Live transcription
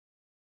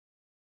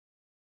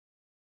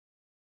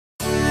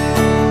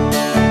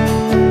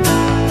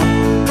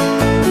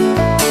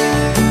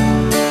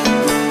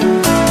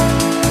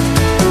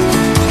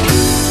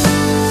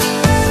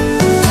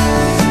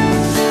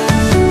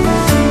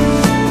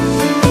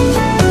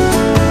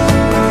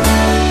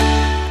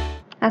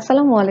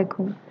আসসালামু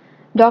আলাইকুম।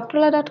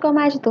 ডক্টরলা.কম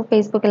আয়োজিত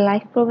ফেসবুকের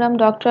লাইভ প্রোগ্রাম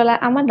ডক্টরলা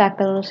আমার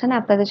ডাক্তার অনুষ্ঠানে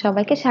আপনাদের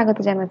সবাইকে স্বাগত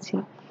জানাচ্ছি।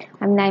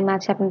 আমি নাইমা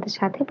আছি আপনাদের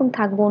সাথে এবং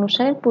থাকবো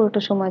অনুষ্ঠানের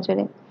পুরোটা সময়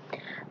জুড়ে।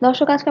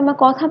 দর্শক, আজকে আমরা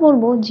কথা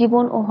বলবো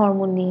জীবন ও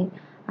হরমোন নিয়ে।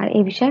 আর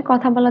এই বিষয়ে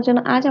কথা বলার জন্য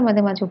আজ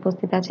আমাদের মাঝে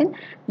উপস্থিত আছেন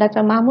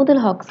ডাক্তার মাহমুদুল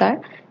হক স্যার।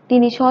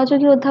 তিনি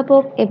সহযোগী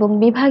অধ্যাপক এবং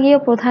বিভাগীয়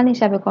প্রধান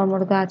হিসাবে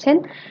কর্মরত আছেন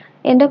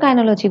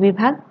এন্ডোক্রাইনোলজি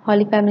বিভাগ,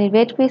 হলি family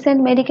red crescent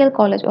medical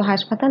college ও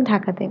হাসপাতাল,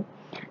 ঢাকাতে।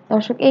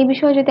 দর্শক, এই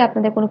বিষয়ে যদি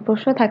আপনাদের কোনো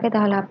প্রশ্ন থাকে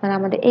তাহলে আপনারা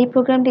আমাদের এই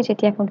প্রোগ্রামটি,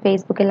 যেটি এখন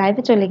ফেসবুকে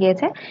লাইভে চলে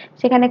গিয়েছে,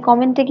 সেখানে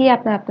কমেন্টে গিয়ে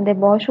আপনারা আপনাদের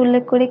বয়স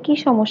উল্লেখ করে কি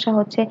সমস্যা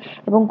হচ্ছে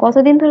এবং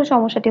কতদিন ধরে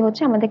সমস্যাটি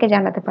হচ্ছে আমাদেরকে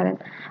জানাতে পারেন।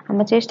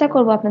 আমরা চেষ্টা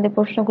করব আপনাদের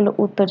প্রশ্নগুলো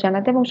উত্তর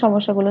জানাতে এবং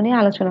সমস্যাগুলো নিয়ে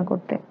আলোচনা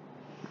করতে।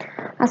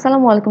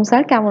 আসসালামু আলাইকুম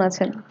স্যার, কেমন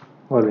আছেন?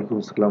 ওয়ালাইকুম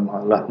আসসালাম,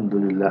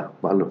 আলহামদুলিল্লাহ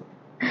ভালো।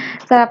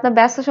 স্যার, আপনার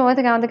ব্যস্ত সময়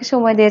থেকে আমাদেরকে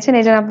সময় দিয়েছেন,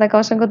 এই জন্য আপনাকে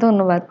অসংখ্য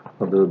ধন্যবাদ।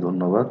 আপনাদেরও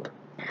ধন্যবাদ।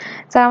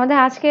 স্যার, আমাদের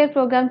আজকের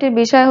প্রোগ্রামটির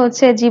বিষয়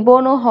হচ্ছে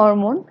জীবন ও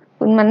হরমোন।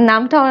 মানে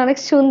নামটা অনেক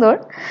সুন্দর।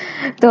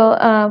 তো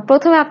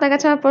প্রথমে আপনার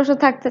কাছে আমার প্রশ্ন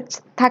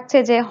থাকছে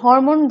যে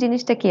হরমোন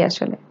জিনিসটা কি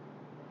আসলে?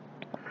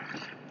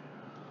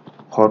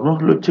 হরমোন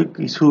হলো হচ্ছে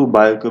কিছু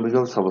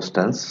বায়োকেমিক্যাল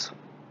সাবস্টেন্স,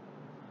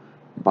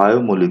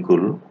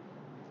 বায়োমলিকুল।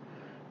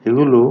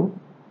 এগুলো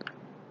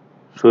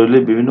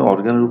শরীরের বিভিন্ন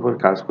অর্গানের উপর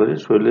কাজ করে,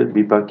 শরীরের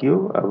বিপাকীয়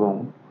এবং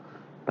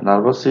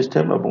নার্ভাস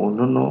সিস্টেম এবং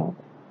অন্যান্য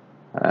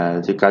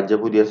যে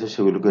কার্যাবলী আছে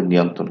সেগুলোকে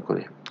নিয়ন্ত্রণ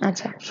করে।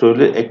 আচ্ছা।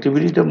 শরীরের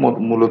অ্যাক্টিভিটিটা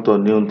মূলত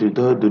নিয়ন্ত্রিত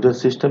হয় দুইটা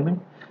সিস্টেমে,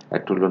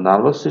 একটা হলো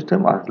নার্ভাস সিস্টেম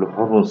আর একটা হলো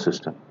হরমোন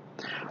সিস্টেম।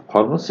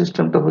 হরমোন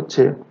সিস্টেমটা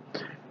হচ্ছে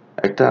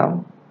একটা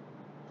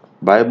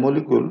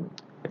বায়োমলিকুল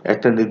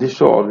একটা নির্দিষ্ট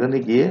অর্গানে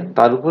গিয়ে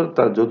তার উপর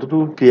তার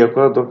যতটুকু ক্রিয়া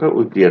করা দরকার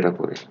ওই ক্রিয়াটা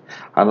করে,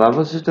 আর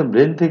নার্ভাস সিস্টেম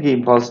ব্রেন থেকে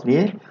ইম্পালস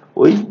নিয়ে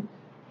ওই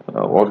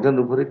অর্গান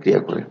উপরে ক্রিয়া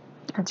করে।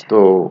 তো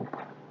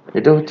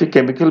এটা হচ্ছে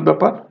কেমিক্যাল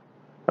ব্যাপার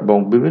এবং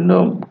বিভিন্ন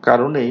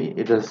কারণেই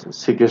এটা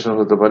সিক্রেশন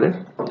হতে পারে।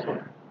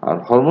 আর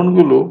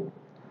হরমোনগুলো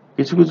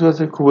কিছু কিছু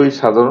আছে খুবই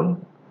সাধারণ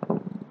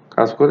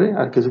কাজ করে,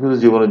 আর কিছু কিছু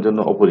জীবনের জন্য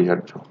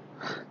অপরিহার্য।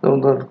 যেমন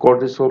ধর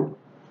কর্টিসল,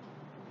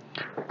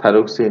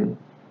 থাইরক্সিন।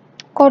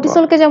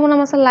 কর্টিসলকে যেমন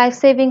আমরা লাইফ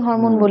সেভিং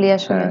হরমোন বলি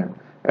আসলে।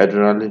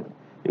 অ্যাড্রেনালিন,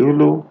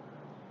 এগুলো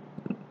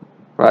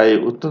প্রায়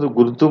অত্যন্ত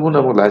গুরুত্বপূর্ণ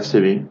এবং লাইফ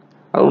সেভিং।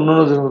 আর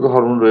অন্যান্য যে সমস্ত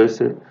হরমোন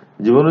রয়েছে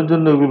জীবনের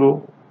জন্য এগুলো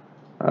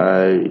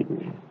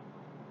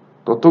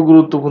তত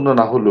গুরুত্বপূর্ণ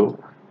না হলেও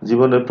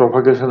জীবনের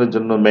প্রপাগেশনের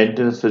জন্য,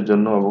 মেইনটেনেন্সের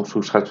জন্য এবং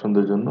সুখ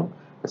স্বাচ্ছন্দ্যের জন্য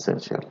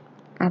এসেনশিয়াল।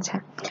 আচ্ছা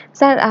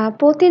স্যার,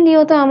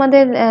 প্রতিনিয়ত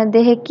আমাদের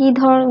দেহে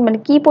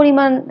কি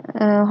পরিমাণ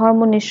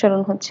হরমোন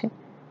নিঃসরণ হচ্ছে?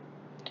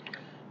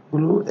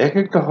 এগুলো এক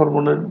একটা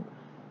হরমোনের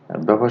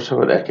ব্যাপার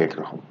স্যাপার এক এক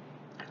রকম।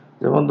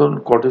 যেমন ধরুন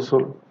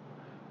কর্টিসল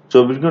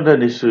 24 ঘন্টায়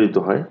নিঃসরিত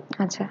হয়।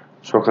 আচ্ছা।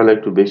 সকালে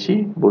একটু বেশি,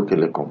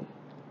 বৈকালে কম।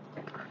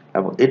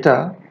 এবং এটা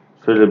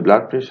শরীরের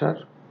ব্লাড প্রেশার,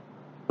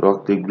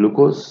 রক্তে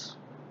গ্লুকোজ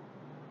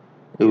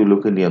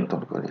এগুলোকে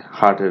নিয়ন্ত্রণ করে,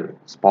 হার্টের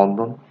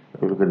স্পন্দন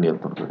এগুলোকে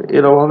নিয়ন্ত্রণ করে।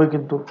 এর অভাবে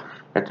কিন্তু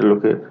একটা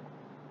লোকের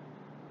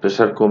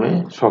প্রেশার কমে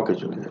শকে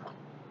চলে যাবে।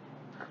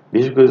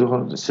 বিশেষ করে যখন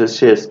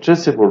সে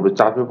স্ট্রেসে পড়বে,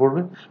 চাপে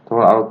পড়বে,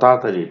 তখন আরো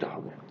তাড়াতাড়ি এটা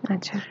হবে।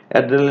 আচ্ছা।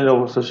 অ্যাড্রেনালিন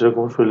অবস্থা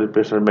সেরকম, শরীরের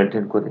প্রেশার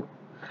মেনটেন করে।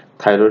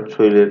 থাইরয়েড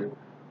শরীরের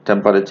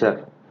টেম্পারেচার,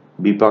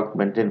 বিপাক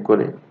মেনটেন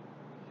করে।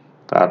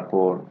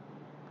 তারপর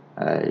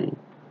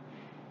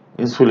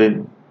ইনসুলিন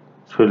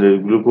শরীরের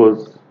গ্লুকোজ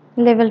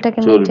লেভেলটাকে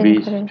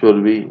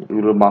চর্বি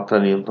এগুলোর মাত্রা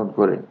নিয়ন্ত্রণ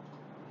করে।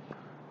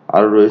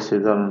 আরো রয়েছে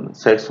যেমন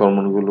সেক্স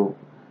হরমোন গুলো,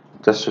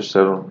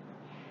 টেস্টোস্টেরন,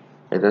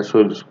 এটা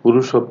শরীর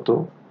পুরুষত্ব,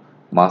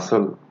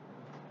 মাসল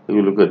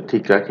এগুলোকে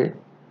ঠিক রাখে,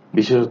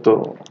 বিশেষত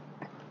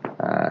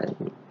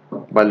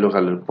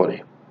বাল্যকালের পরে।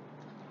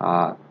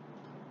 আর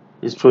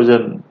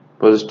ইস্ট্রোজেন,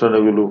 প্রজেস্টেরন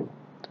এগুলো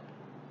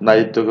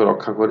নারীত্বকে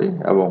রক্ষা করে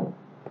এবং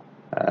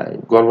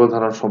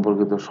গর্ভধারণ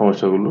সম্পর্কিত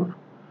সমস্যাগুলোর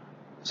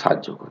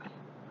সাহায্য করে।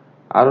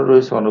 আরো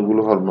রয়েছে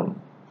অনেকগুলো হরমোন,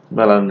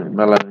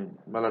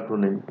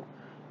 মেলাটোনিন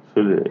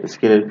শরীরে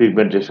স্কিনের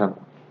পিগমেন্টেশন,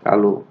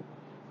 কালো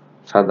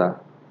সাদা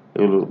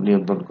এগুলো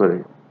নিয়ন্ত্রণ করে।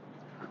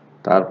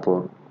 তারপর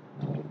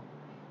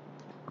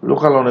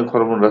লোকাল অনেক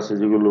হরমোন আছে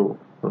যেগুলো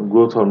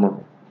গ্রোথ হরমোন,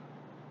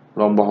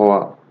 লম্বা হওয়া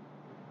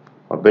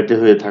বা বেটে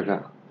হয়ে থাকা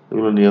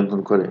এগুলো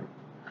নিয়ন্ত্রণ করে।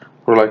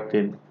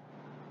 প্রোল্যাকটিন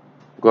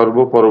গর্ভ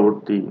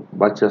পরবর্তী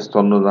বাচ্চা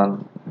স্তন্যদান,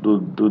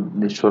 দুধ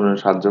নিঃসরণে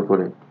সাহায্য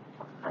করে।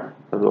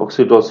 তারপর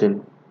অক্সিটোসিন,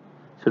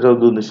 সেটাও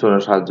দুধ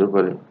নিঃসরণে সাহায্য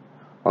করে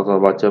অথবা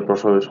বাচ্চার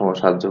প্রসবের সময়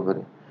সাহায্য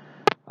করে।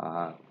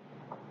 আর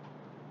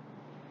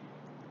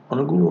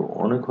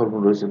অনেক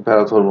হরমোন রয়েছে।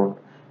 প্যারাথরমোন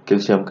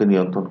ক্যালসিয়ামকে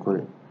নিয়ন্ত্রণ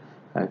করে।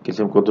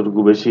 ক্যালসিয়াম কতটুকু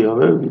বেশি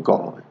হবে কি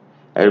কম হবে,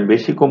 আর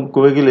বেশি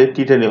কমে গেলে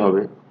টিটানি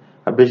হবে,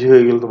 আর বেশি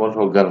হয়ে গেলে তো মানুষ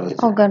অজ্ঞান হয়ে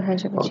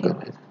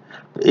যাবে।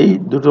 এই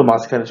দুটো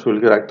মাঝখানে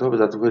শরীরকে রাখতে হবে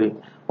যাতে করে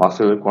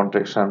মাসেলের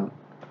কন্ট্রাকশন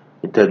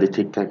ইত্যাদি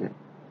ঠিক থাকে।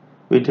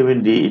 ভিটামিন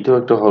ডি এটাও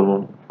একটা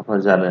হরমোন,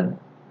 আপনারা জানেন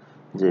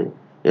যে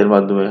এর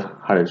মাধ্যমে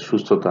হাড়ের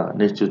সুস্থতা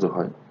নিশ্চিত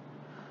হয়।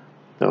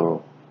 তো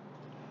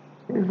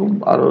এরকম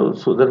আরো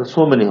সো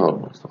মেনি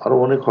হরমোন, আরো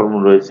অনেক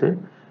হরমোন রয়েছে,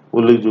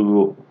 উল্লেখযোগ্য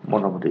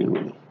মোটামুটি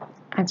এগুলি।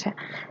 আচ্ছা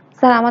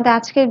স্যার, আমাদের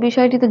আজকের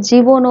বিষয়টি তো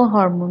জীবন ও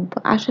হরমোন। তো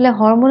আসলে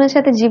হরমোনের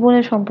সাথে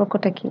জীবনের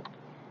সম্পর্কটা কি?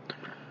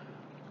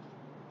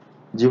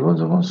 জীবন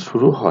যখন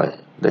শুরু হয়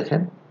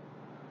দেখেন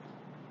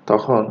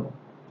তখন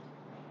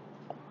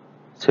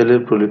ছেলের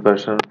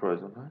প্রলিপারেশনের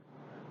প্রয়োজন হয়,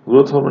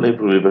 গ্রোথ হরমোন এই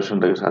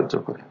প্রলিপারেশনটাকে সাহায্য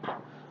করে।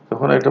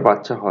 যখন একটা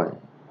বাচ্চা হয়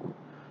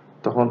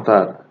তখন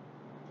তার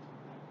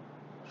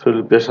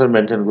শরীর প্রেশার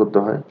মেনটেন করতে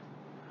হয়,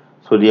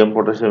 সোডিয়াম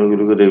পটাশিয়াম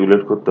এগুলোকে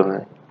রেগুলেট করতে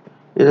হয়,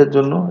 এটার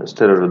জন্য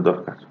স্টেরয়েডের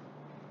দরকার।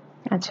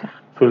 আচ্ছা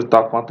শরীর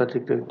তাপমাত্রা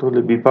ঠিক রাখতে হলে,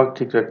 বিপাক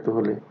ঠিক রাখতে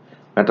হলে,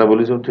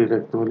 মেটাবলিজম ঠিক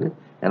রাখতে হলে,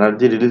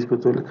 এনার্জি রিলিজ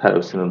করতে হলে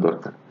থাইরক্সিনের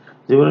দরকার।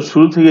 জীবনের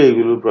শুরু থেকে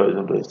এগুলোর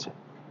প্রয়োজন রয়েছে।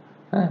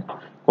 হ্যাঁ,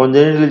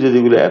 কনজেনিটালি যদি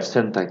এগুলো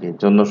অ্যাবসেন্ট থাকে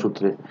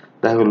জন্মসূত্রে,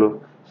 দেখা গেলো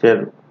সে আর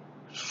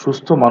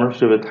সুস্থ মানুষ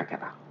হিসেবে থাকে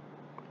না।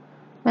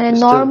 মানে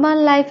নরমাল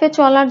লাইফে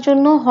চলার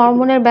জন্য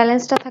হরমোনের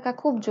ব্যালেন্সটা থাকা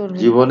খুব জরুরি।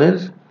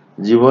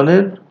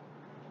 জীবনের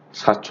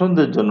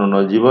স্বাচ্ছন্দ্যের জন্য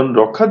নয়, জীবন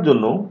রক্ষার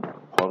জন্য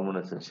hormone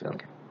essential,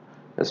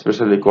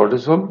 specially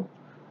cortisol,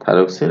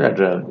 thyroxine,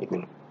 adrenaline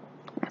এগুলো।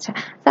 আচ্ছা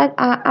স্যার,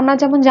 আমরা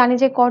যেমন জানি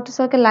যে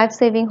কর্টিসলকে লাইফ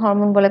সেভিং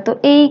হরমোন বলে, তো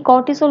এই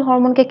কর্টিসল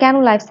হরমোনকে কেন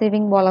লাইফ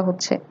সেভিং বলা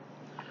হচ্ছে?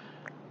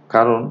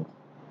 কারণ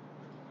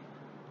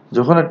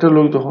যখন একটা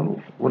লোক যখন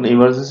কোনো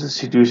ইমার্জেন্সি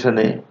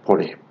সিচুয়েশনে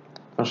পড়ে,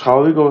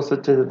 স্বাভাবিক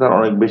অবস্থার চাইতে তার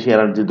অনেক বেশি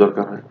এনার্জি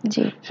দরকার হয়।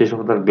 সেই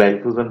সময় তার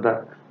গ্লাইকোজেনটা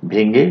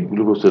ভেঙে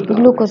গ্লুকোজ হতে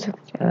হবে।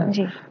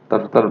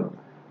 তারপর তার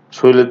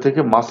শরীরের থেকে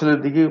মাসেলের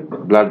দিকে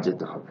ব্লাড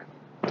যেতে হবে,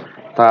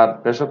 তার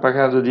পেশাব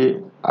পায়খানা যদি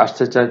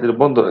আসতে চায় তাহলে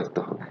বন্ধ রাখতে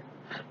হবে,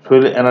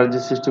 শরীরে এনার্জি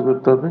সৃষ্টি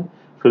করতে হবে,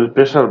 শরীরের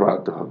প্রেশার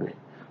বাড়াতে হবে,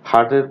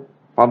 হার্টের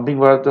পাম্পিং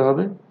বাড়াতে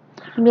হবে,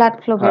 ব্লাড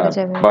ফ্লো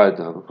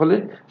বাড়াতে হবে। ফলে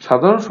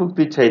সাধারণ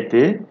শক্তির চাইতে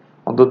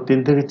অন্তত 3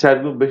 থেকে 4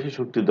 গুণ বেশি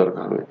শক্তির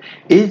দরকার হবে।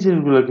 এই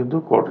জিনিসগুলো কিন্তু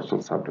কর্টিসল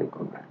সাপ্লাই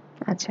করবে।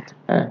 আচ্ছা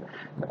হ্যাঁ,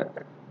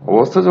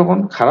 অবস্থা যখন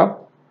খারাপ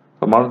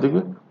মানুষ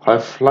দেখবে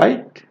হয়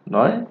ফ্লাইট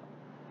নয়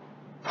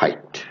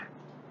ফাইট,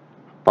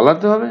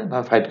 পালাতে হবে না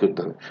ফাইট করতে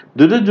হবে,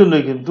 দুটোর জন্য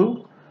কিন্তু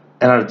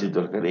এনার্জি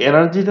দরকার।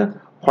 এনার্জিটা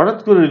হঠাৎ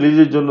করে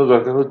রিলিজের জন্য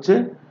দরকার হচ্ছে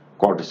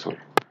কর্টিসল।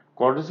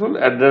 কর্টিসল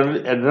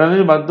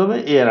অ্যাড্রিনালিনের মাধ্যমে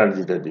এই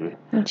এনার্জিটা দিবে।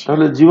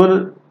 তাহলে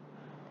জীবনের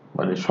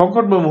মানে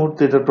সংকটময়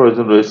মুহূর্তে এটার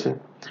প্রয়োজন রয়েছে।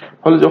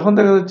 ফলে যখন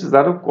দেখা যাচ্ছে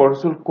যারও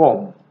কর্টিসল কম,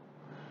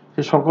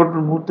 সে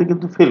সংকটের মুহূর্তে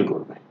কিন্তু ফেল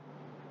করবে,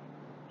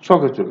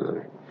 শকে চলে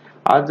যাবে।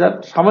 আর যার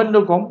সামান্য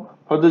কম,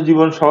 হয়তো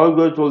জীবন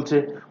স্বাভাবিকভাবে চলছে,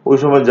 ওই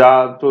সময় যা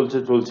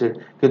চলছে,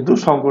 কিন্তু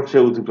সংকট সে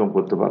অতিক্রম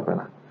করতে পারবে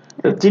না।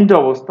 তিনটা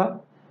অবস্থা: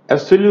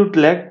 অ্যাবসলিউট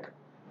ল্যাক,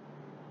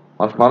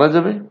 মানুষ মারা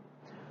যাবে;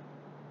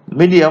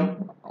 মিডিয়াম,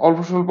 অল্প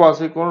স্বল্প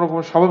আছে, কোন রকম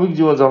স্বাভাবিক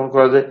জীবন যাপন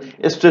করা যায়,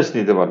 স্ট্রেস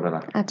নিতে পারবে না।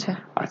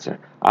 আচ্ছা,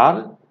 আর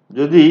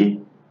যদি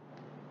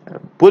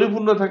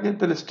পরিপূর্ণ থাকে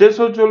তাহলে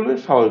স্ট্রেসও চলবে,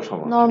 স্বাভাবিক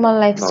সমস্যা, নরমাল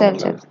লাইফস্টাইল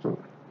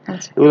চলবে।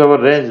 এগুলো আবার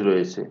রেঞ্জ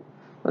রয়েছে।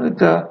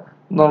 একটা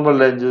নরমাল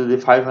রেঞ্জ যদি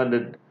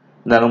 500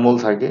 ন্যানোমোল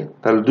থাকে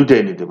তাহলে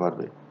দুটাই নিতে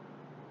পারবে।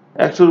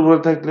 100-র উপরে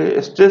থাকলে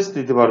স্ট্রেস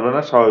নিতে পারবে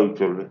না, স্বাভাবিক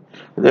চলবে।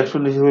 100-র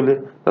নিচে হলে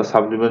তার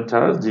সাপ্লিমেন্ট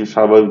ছাড়া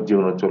স্বাভাবিক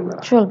জীবনে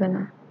চলবে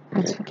না।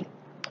 আচ্ছা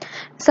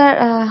স্যার,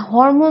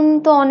 হরমোন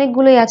তো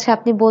অনেকগুলোই আছে,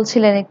 আপনি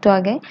বলছিলেন একটু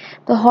আগে।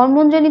 তো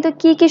হরমোন জনিত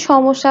কি কি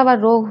সমস্যা বা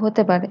রোগ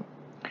হতে পারে?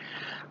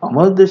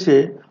 আমাদের দেশে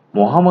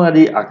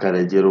মহামারী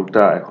আকারে যে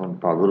রোগটা এখন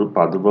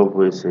প্রাদুর্ভাব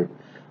হয়েছে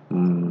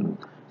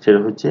সেটা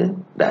হচ্ছে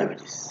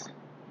ডায়াবেটিস।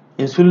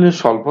 ইনসুলিনের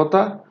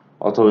স্বল্পতা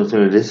অথবা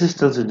ইনসুলিন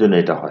রেসিস্ট্যান্সের জন্য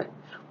এটা হয়।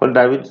 ফলে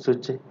ডায়াবেটিস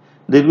হচ্ছে।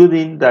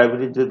 দীর্ঘদিন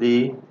ডায়াবেটিস যদি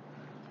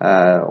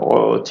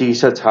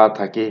চিকিৎসা ছাড়া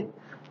থাকে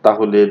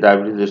তাহলে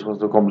ডায়াবেটিসের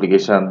সমস্ত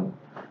কমপ্লিকেশন,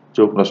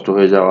 চোখ নষ্ট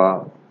হয়ে যাওয়া,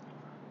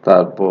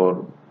 তারপর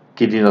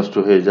কিডনি নষ্ট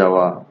হয়ে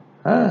যাওয়া,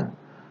 হ্যাঁ,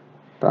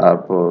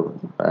 তারপর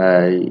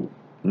এই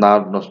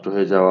নার্ভ নষ্ট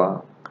হয়ে যাওয়া,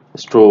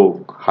 স্ট্রোক,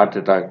 হার্ট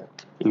অ্যাটাক,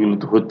 এগুলো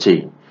তো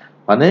হচ্ছেই।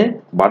 মানে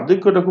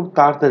বার্ধক্যটা খুব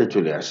তাড়াতাড়ি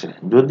চলে আসে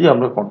যদি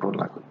আমরা কন্ট্রোল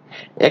না করি।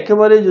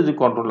 একেবারেই যদি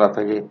কন্ট্রোল না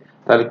থাকে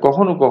তাহলে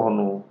কখনো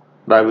কখনো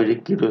ডায়াবেটিক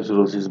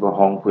কিটোসিরোসিস বা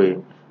হং হয়ে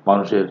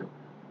মানুষের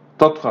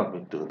তৎক্ষণাৎ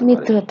মৃত্যু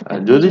হতে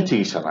পারে যদি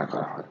চিকিৎসা না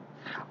করা হয়।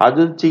 আর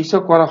যদি চিকিৎসা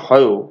করা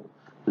হয়ও,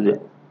 যদি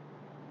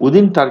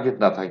উইদিন টার্গেট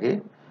না থাকে,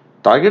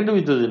 টার্গেটের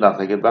ভিতরে যদি না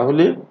থাকে,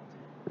 তাহলে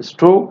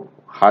স্ট্রোক,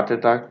 হার্ট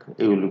অ্যাটাক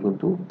এগুলো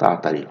কিন্তু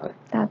তাড়াতাড়ি হয়।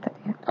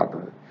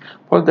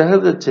 ফলে দেখা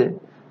যাচ্ছে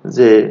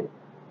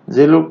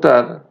যে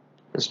লোকটার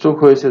স্ট্রোক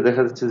হয়েছে,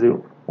 দেখা যাচ্ছে যে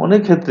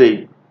অনেক ক্ষেত্রেই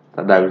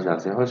তার ডায়াবেটিস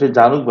আছে, হয় সে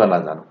জানুক বা না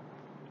জানুক,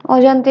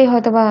 অজান্তেই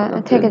হয়তো বা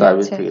থেকে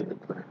যাচ্ছে।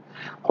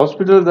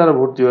 হসপিটালে যারা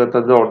ভর্তি হয়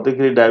তাদের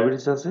অর্ধেকেরই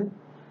ডায়াবেটিস আছে,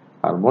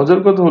 আর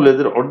মজার কথা হলো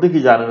এদের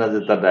অর্ধেকই জানে না যে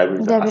তার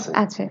ডায়াবেটিস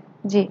আছে।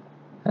 জি,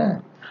 হ্যাঁ,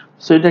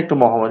 সো এটা একটা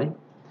মহামারী।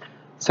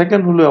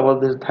 সেকেন্ড হলো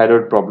আমাদের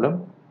থাইরয়েড প্রবলেম।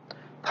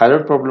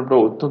 থাইরয়েড প্রবলেমটা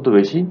অত্যন্ত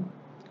বেশি।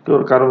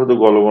 কারো হয়তো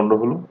গলগন্ড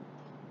হলো,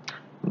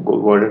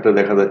 গয়টাটা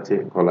দেখা যাচ্ছে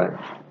গলায়,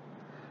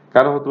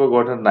 কারো হয়তো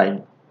গয়টা নাই,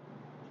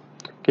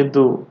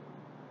 কিন্তু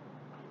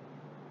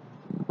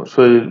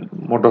শরীর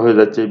মোটা হয়ে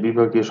যাচ্ছে,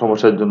 বিপাকীয়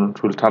সমস্যার জন্য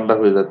শরীর ঠান্ডা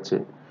হয়ে যাচ্ছে,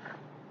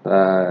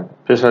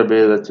 প্রেশার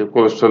বেড়ে যাচ্ছে,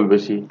 কোলেস্ট্রল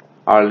বেশি,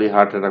 আর্লি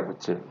হার্ট অ্যাটাক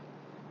হচ্ছে।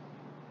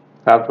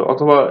 তারপর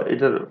অথবা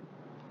এটার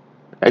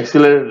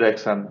অ্যাক্সিলারেটেড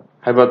অ্যাকশন,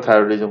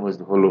 হাইপারথাইরয়েডিজম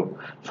হলো,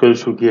 শরীর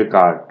শুকিয়ে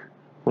কাঠ,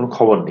 কোনো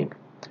খবর নেই,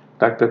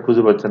 ডাক্তার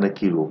খুঁজে পাচ্ছে না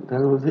কি রোগ,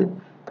 দেখা যাচ্ছে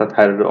তার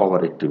থাইরয়েডের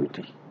ওভার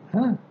অ্যাক্টিভিটি।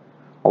 হ্যাঁ,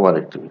 ওভার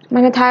অ্যাক্টিভিটি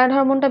মানে থাইরয়েড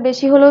হরমোনটা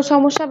বেশি হলেও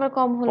সমস্যা, আবার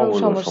কম হলেও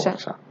সমস্যা।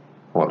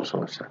 বড়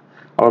সমস্যা।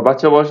 আবার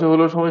বাচ্চা বয়সে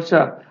হলেও সমস্যা,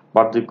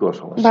 বার্ধক্য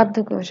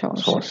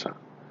সমস্যা।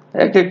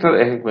 এক একটার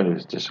এক এক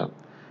ম্যানিফেস্টেশন।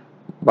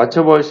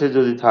 বাচ্চা বয়সে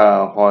যদি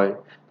হয়,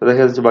 তো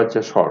দেখা যাচ্ছে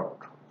বাচ্চা শর্ট,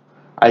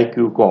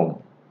 আইকিউ কম,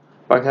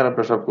 পায়খানা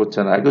পেশাব করছে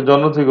না, একদম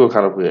জন্ম থেকেও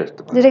খারাপ হয়ে আসতে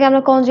পারে, যেটাকে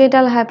আমরা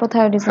কনজেনিটাল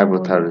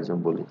হাইপোথাইরয়েডিজম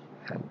বলি।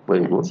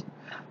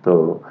 তো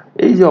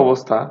এই যে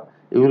অবস্থা,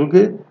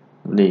 এগুলোকে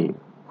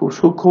খুব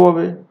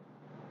সূক্ষ্মভাবে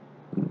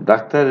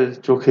ডাক্তারের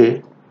চোখে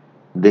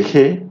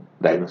দেখে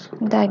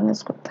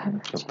ডায়াগনোস করতে হবে।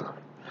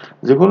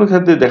 যে কোনো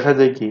ক্ষেত্রে দেখা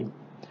যায় কি,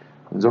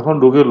 যখন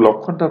রোগের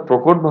লক্ষণটা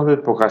প্রকটভাবে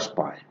প্রকাশ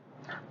পায়,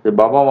 যে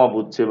বাবা মা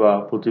বুঝছে বা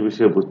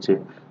প্রতিবেশী বুঝছে,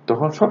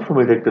 তখন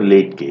সবসময় এটা একটা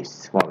লেট কেস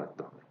মনে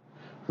রাখতে হবে।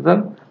 সুতরাং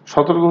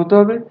সতর্ক হতে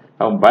হবে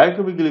এবং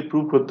বায়োকেমিক্যালি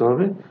প্রুভ করতে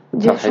হবে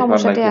যে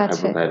সমস্যাটি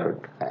আছে।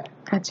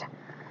 আচ্ছা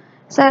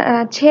স্যার,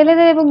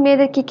 ছেলেদের এবং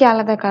মেয়েদের কি কি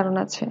আলাদা কারণ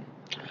আছে?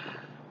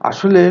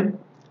 আসলে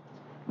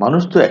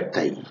মানুষ তো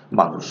একটাই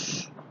মানুষ।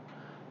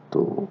 তো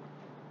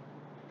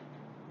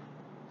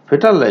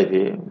ফেটাল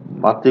লাইফে,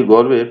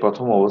 মাতৃগর্ভে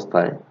প্রথম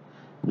অবস্থায়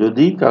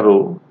যদি কারো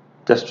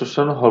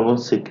টেস্টোস্টেরন হরমোন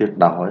সিক্রেট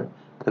না হয়,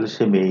 তাহলে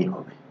সে মেয়েই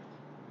হবে।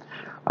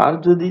 আর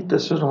যদি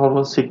টেস্টোস্টেরন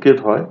হরমোন সিক্রেট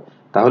হয়,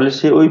 তাহলে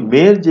সে ওই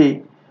মেয়ের যেই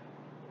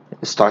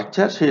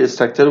স্ট্রাকচার, সেই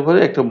স্ট্রাকচার উপরে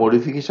একটা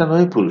মডিফিকেশন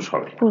হয়ে পুরুষ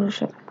হবে।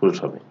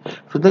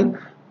 সুতরাং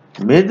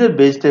মেয়েদের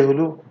বেসটাই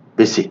হলো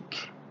বেসিক।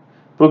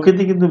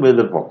 প্রকৃতি কিন্তু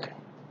মেয়েদের পক্ষে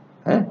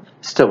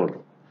স্টেবল।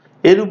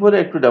 এর উপরে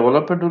একটু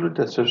ডেভেলপমেন্ট হলো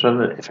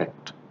টেস্টোস্টেরনের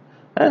এফেক্ট।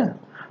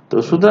 তো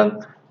সুতরাং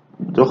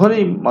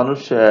যখনই মানুষ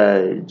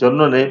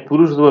জন্ম নেয়,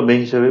 পুরুষ অথবা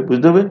মেয়ে হিসেবে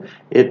বুঝতে হবে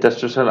এর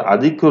টেস্টোস্টেরন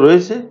আধিক্য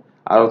রয়েছে,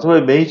 আর অথবা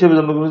মেয়ে হিসেবে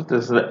জন্মগ্রহণ করেছে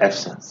টেস্টোস্টেরন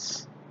অ্যাবসেন্স।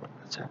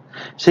 আচ্ছা,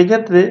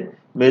 সেক্ষেত্রে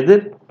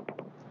মেয়েদের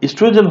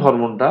ইস্ট্রোজেন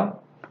হরমোনটা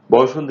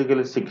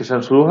বয়সন্ধিকালে সিক্রেশন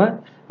শুরু হয়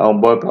এবং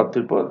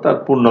বয়প্রাপ্তির পর তার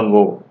পূর্ণাঙ্গ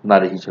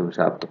নারী হিসেবে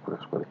সে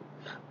আত্মপ্রকাশ করে।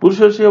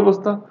 পুরুষের সেই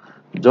অবস্থা,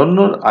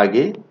 জন্মের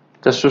আগে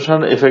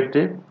টেস্টোস্টেরন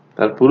এফেক্টে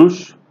তার পুরুষ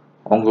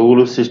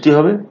অঙ্গগুলো সৃষ্টি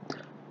হবে,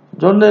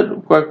 জন্মের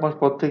কয়েক মাস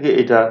পর থেকে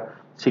এটা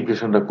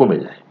সিক্রেশনটা কমে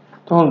যায়,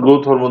 তখন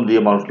গ্রোথ হরমোন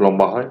দিয়ে মানুষ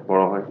লম্বা হয়,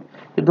 বড় হয়।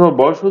 কিন্তু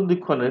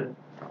বয়সন্ধিক্ষণের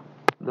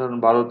ধরুন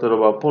 12, 13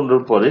 বা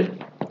 15 পরে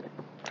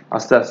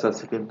আস্তে আস্তে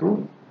আস্তে কিন্তু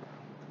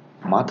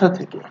মাথা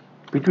থেকে,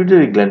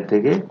 পিটুইটারি গ্ল্যান্ড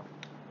থেকে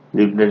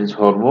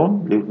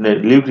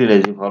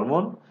লিউটিনাইজিং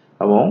হরমোন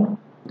এবং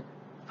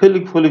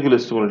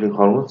ফলিকুলার স্টিমুলেটিং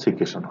হরমোন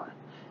সিক্রেশন হয়।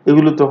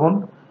 এগুলো তখন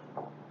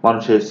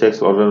মানুষের সেক্স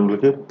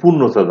অর্গানগুলোকে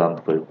পূর্ণতা দান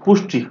করে,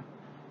 পুষ্টি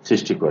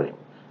সৃষ্টি করে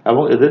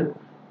এবং এদের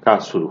কাজ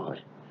শুরু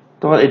হয়।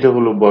 তখন এটা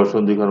হলো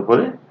বয়সন্ধিক্ষণ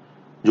পরে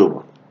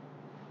যৌবন।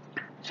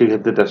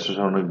 সেক্ষেত্রে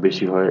টেস্টোস্টেরন অনেক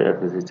বেশি হয়,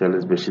 এফএসএইচ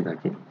চ্যালেঞ্জ বেশি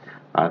থাকে।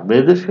 আর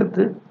মেয়েদের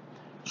ক্ষেত্রে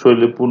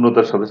শরীরে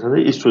পূর্ণতার সাথে সাথে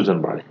ইস্ট্রোজেন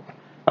বাড়ে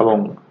এবং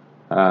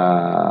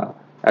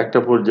একটা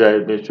পর্যায়ে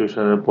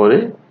মেনস্ট্রুয়েশনের পরে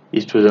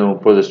ইস্ট্রোজেন এবং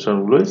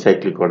প্রজেস্টেরনগুলো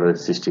সাইক্লিক অর্ডারের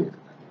সৃষ্টি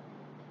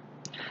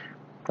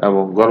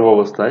এবং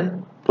গর্ভাবস্থায়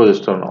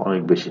প্রজেস্টেরন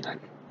অনেক বেশি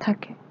থাকে।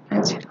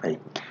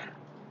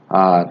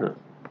 আর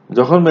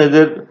যখন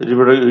মেয়েদের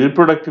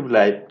রিপ্রোডাক্টিভ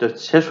লাইফটা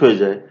শেষ হয়ে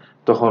যায়,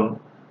 তখন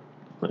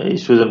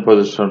ইস্ট্রোজেন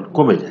প্রজেস্টেরন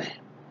কমে যায়,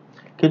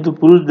 কিন্তু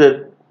পুরুষদের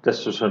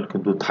টেস্টোস্টেরন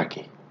কিন্তু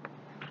থাকে।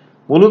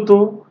 মূলত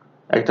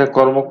একটা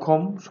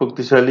কর্মক্ষম,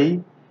 শক্তিশালী,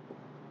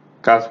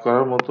 কাজ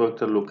করার মতো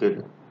একটা লোকের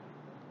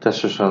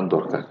টেস্টোস্টেরন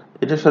দরকার।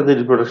 এটার সাথে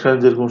রিপ্রোডাকশনের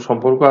যেরকম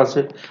সম্পর্ক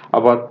আছে,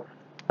 আবার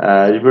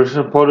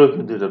রিপ্রোডাকশনের পরেও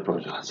কিন্তু এটার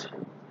প্রয়োজন আছে।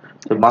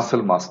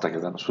 মাসেল মাসটাকে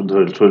যেন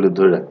শরীরে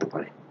ধরে রাখতে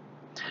পারে।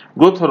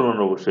 গ্রোথ হরমোন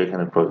অবশ্যই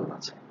এখানে প্রয়োজন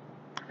আছে।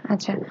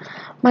 আচ্ছা,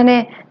 মানে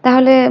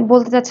তাহলে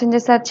বলতে চাচ্ছেন যে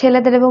স্যার,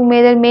 ছেলেদের এবং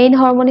মেয়েদের মেইন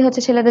হরমোনই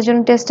হচ্ছে ছেলেদের জন্য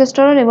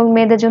টেস্টোস্টেরন এবং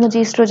মেয়েদের জন্য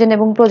ইস্ট্রোজেন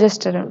এবং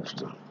প্রজেস্টেরন।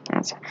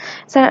 আচ্ছা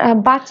স্যার,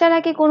 বাচ্চারা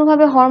কি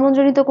কোনোভাবে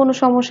হরমোনজনিত কোনো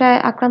সমস্যায়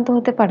আক্রান্ত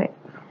হতে পারে?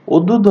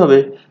 অদ্ভুতভাবে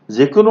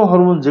যে কোনো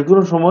হরমোন যে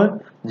কোনো সময়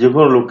যে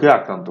কোনো লোককে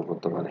আক্রান্ত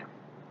করতে পারে।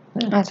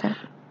 আচ্ছা,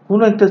 কোন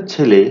একটা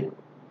ছেলে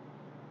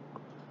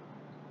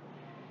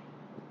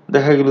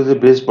দেখা গেল যে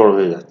বেশ বড়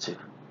হয়ে যাচ্ছে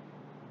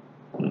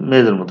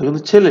মেয়েদের মতো,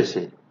 কিন্তু ছেলে,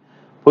 সে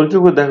পরীক্ষা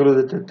করে দেখা গেল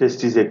যে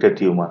টেস্টিসে একটা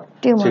টিউমার,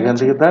 সেখান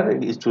থেকে তার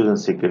ইস্ট্রোজেন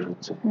সিক্রেট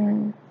হচ্ছে।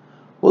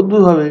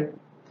 অদ্ভুতভাবে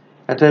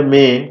একটা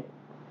মেয়ে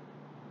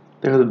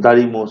দেখা যাচ্ছে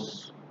দাড়ি মোষ,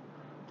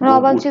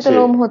 অবাঞ্ছিত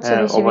লোম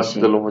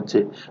হচ্ছে,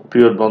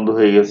 পিরিয়ড বন্ধ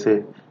হয়ে গেছে,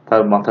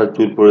 তার মাথার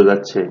চুল পড়ে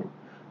যাচ্ছে,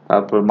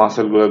 তারপর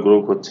মাসেল গুলা গ্রো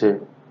করছে।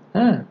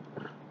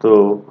 তো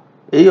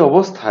এই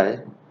অবস্থায়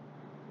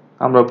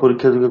আমরা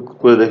পরীক্ষা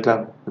করে দেখলাম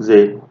যে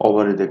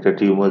ওভারিতে একটা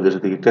টিউমার, যেটা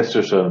থেকে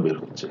টেস্টোস্টেরন বের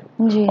হচ্ছে,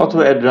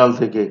 অথবা অ্যাড্রিনাল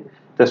থেকে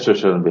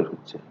টেস্টোস্টেরন বের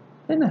হচ্ছে,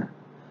 তাই না?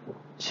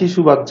 শিশু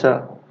বাচ্চা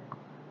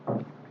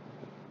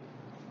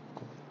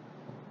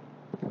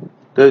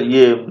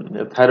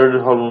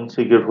থাইরয়েডের হরমোন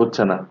সিক্রেট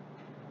হচ্ছে না,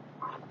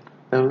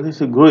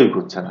 সে গ্রোই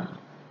করছে না,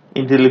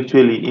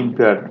 ইন্টেলেকচুয়ালি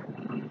ইম্পেয়ার্ড,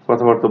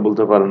 কথাবার্তা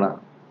বলতে পারে না।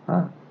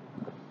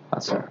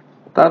 আচ্ছা,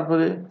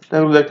 তারপরে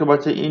দেখা গেল একটা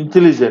বাচ্চা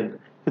ইন্টেলিজেন্ট,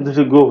 কিন্তু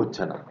সে গ্রো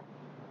হচ্ছে না,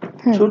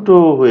 ছোট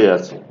হয়ে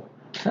আছে।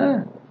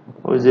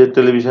 ওই যে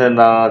টেলিভিশনের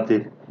নাতি,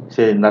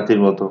 সেই নাতির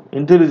মতো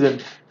ইন্টেলিজেন্ট,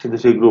 কিন্তু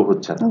সে গ্রো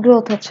হচ্ছে না।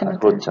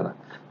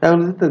 দেখা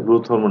গেল তার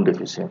গ্রোথ হরমোন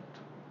ডেফিসিয়েন্ট,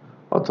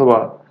 অথবা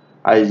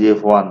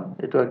IGF-1,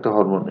 এটা একটা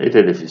হরমোন, এটা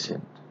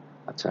ডেফিসিয়েন্ট।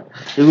 আচ্ছা,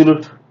 এগুলোর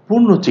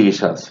পূর্ণ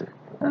চিকিৎসা আছে,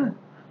 হ্যাঁ,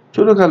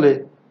 ছোটকালে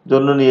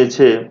জন্ম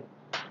নিয়েছে,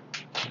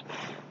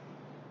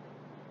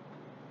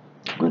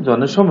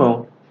 জন্মের সময়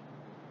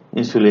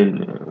ইনসুলিন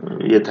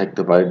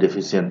থাকতে পারে,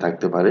 ডেফিসিয়েন্ট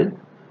থাকতে পারে,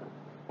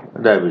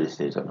 ডায়াবেটিস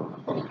নিয়ে জন্ম,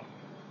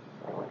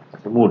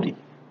 মুডি।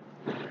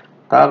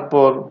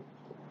 তারপর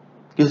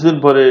কিছুদিন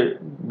পরে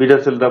বিটা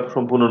সেলটা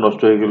সম্পূর্ণ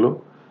নষ্ট হয়ে গেল,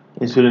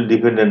 ইনসুলিন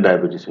ডিপেন্ডেন্ট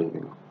ডায়াবেটিস হয়ে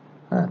গেল।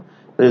 হ্যাঁ,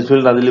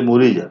 ইনসুলিন না দিলে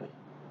মরেই যাবে।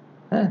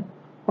 হ্যাঁ,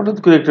 হঠাৎ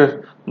করে একটা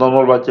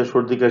নর্মাল বাচ্চা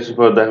সর্দি কাশি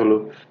পরে দেখা গেলো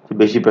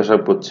বেশি পেশাব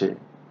করছে,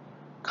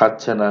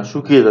 খাচ্ছে না,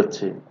 শুকিয়ে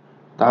যাচ্ছে,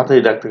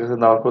 তাড়াতাড়ি ডাক্তার কাছে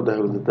নেওয়ার পর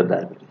দেখা গেলো তার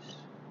ডায়াবেটিস।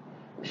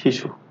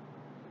 শিশু,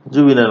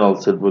 জুবিনাইল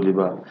অনসেট বলি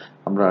বা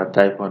আমরা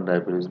টাইপ 1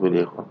 ডায়াবেটিস বলি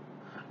এখন।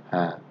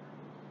 হ্যাঁ,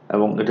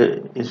 এবং এটা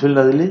ইনসুলিন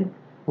না দিলেই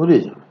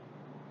মরিয়ে যাবে।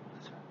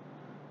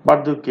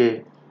 বার্ধক্যে,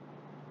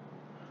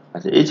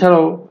 আচ্ছা,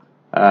 এছাড়াও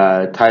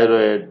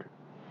থাইরয়েড,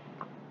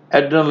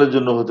 অ্যাড্রেনালের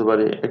জন্য হতে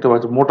পারে। একটা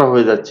বাচ্চা মোটা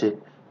হয়ে যাচ্ছে,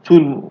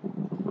 চুল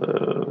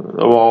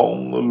এবং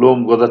লোম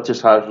গজাচ্ছে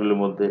সারা শরীরের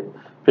মধ্যে,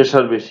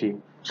 প্রেশার বেশি,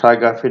 সারা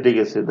গা ফেটে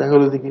গেছে, দেখা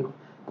গেলো দেখি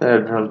তার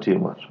অ্যাড্রেনাল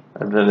টিউমার,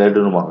 অ্যাড্রেনাল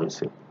অ্যাডেনোমা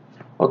হয়েছে,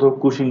 অথবা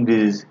কুশিং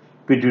ডিজিজ,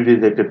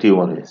 পিটুইটারিতে একটা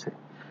টিউমার হয়েছে।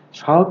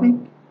 স্বাভাবিক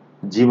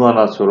জীবন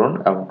আচরণ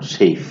এবং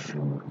শেপ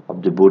অব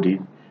দ্য বডি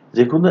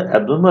যে কোনো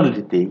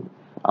অ্যাবনর্মালিটিতেই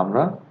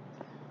আমরা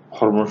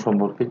হরমোন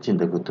সম্পর্কে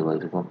চিন্তা করতে পারি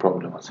কোনো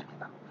প্রবলেম আছে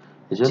কিনা।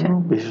 এই জন্য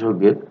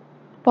বিশেষজ্ঞের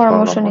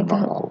পরামর্শ নিতে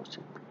হবে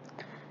উচিত।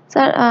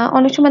 স্যার,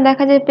 অনেক সময়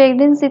দেখা যায়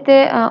প্রেগনেন্সিতে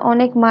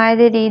অনেক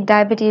মায়েদেরই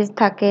ডায়াবেটিস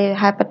থাকে,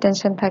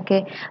 হাইপারটেনশন থাকে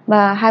বা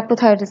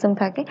হাইপোথাইরয়েডিজম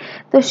থাকে।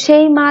 তো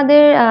সেই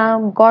মাদের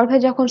গর্ভে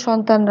যখন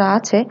সন্তানরা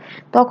আছে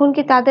তখন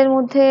কি তাদের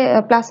মধ্যে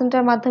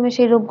প্লাসেন্টার মাধ্যমে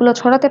সেই রোগগুলো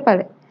ছড়াতে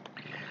পারে?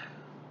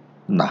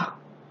 না,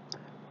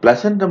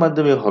 প্লাসেন্টার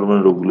মাধ্যমে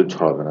হরমোনের রোগগুলো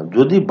ছড়াবে না।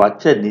 যদি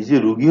বাচ্চা নিজে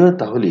রোগী হয়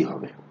তাহলেই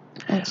হবে।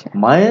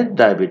 মায়ের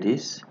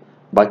ডায়াবেটিস,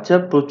 বাচ্চা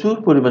প্রচুর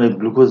পরিমাণে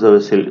গ্লুকোজ যাবে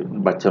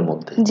বাচ্চার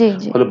মধ্যে,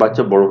 ফলে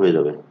বাচ্চা বড় হয়ে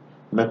যাবে,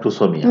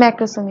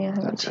 ম্যাক্রোসোমিয়া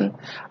হবে।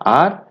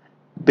 আর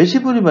বেশি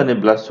পরিমাণে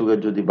ব্লাড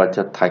সুগার যদি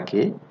বাচ্চা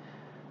থাকে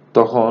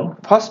তখন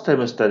ফার্স্ট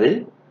ট্রাইমেস্টারে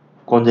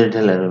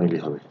কনজেনিটাল অ্যানোমালি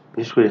হবে,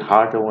 বিশেষ করে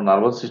হার্ট এবং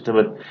নার্ভাস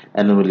সিস্টেমের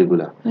অ্যানোমালি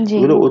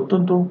গুলো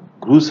অত্যন্ত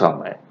গ্রুসাম।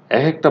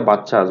 এক একটা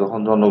বাচ্চা যখন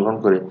জন্মগ্রহণ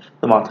করে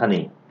তো মাথা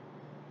নেই,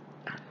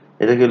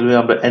 এটাকে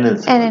আমরা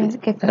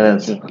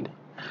অ্যানেনসেফালি।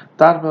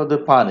 তারপর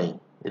ওদের পা নেই,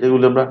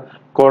 এটাগুলো আমরা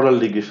কর্ডাল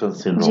লিগেশন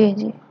সিনড্রোম।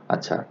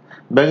 আচ্ছা,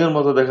 ব্যাঙের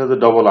মতো দেখা যায়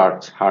ডবল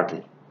আর্চ হার্টে।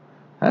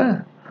 হ্যাঁ,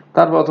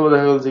 তারপর অথবা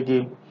দেখা যাচ্ছে কি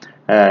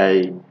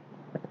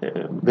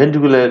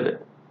ভেন্ট্রিকুলার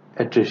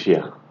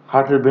অ্যাট্রেসিয়া,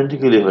 হার্টের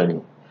ভেন্ট্রিকুলই হয়নি,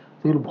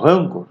 এগুলো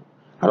ভয়ঙ্কর।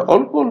 আর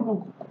অল্প অল্প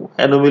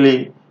অ্যানোমালি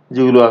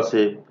যেগুলো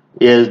আছে,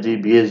 ASD,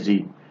 BSD,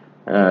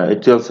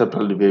 atrial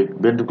septal defect,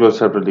 ventricular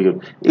septal defect,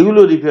 এগুলো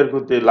রিপেয়ার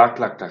করতে লাখ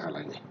লাখ টাকা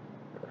লাগে।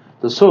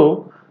 তো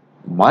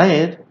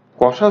মায়ের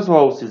কনশাস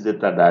হওয়া উচিত যে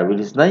তার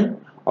ডায়াবেটিস নাই,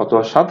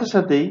 অথবা সাথে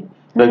সাথেই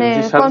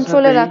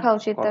কন্ট্রোলে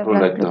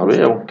রাখতে হবে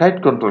এবং টাইট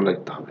কন্ট্রোল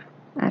রাখতে হবে।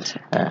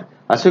 হ্যাঁ,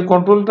 আর সেই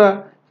কন্ট্রোলটা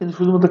কিন্তু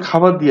শুধুমাত্র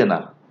খাবার দিয়ে না,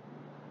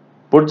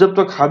 পর্যাপ্ত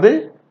খাবে,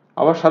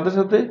 আবার সাথে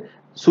সাথে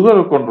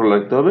সুগারও কন্ট্রোল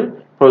রাখতে হবে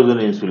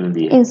প্রয়োজনীয় ইনসুলিন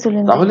দিয়ে।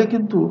 তাহলে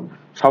কিন্তু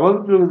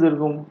স্বাভাবিক রোগে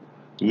যেরকম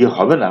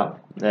হবে না,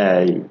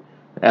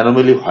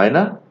 অ্যানোমালি হয়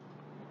না,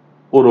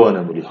 ওরও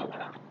অ্যানোমালি হবে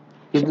না।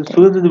 কিন্তু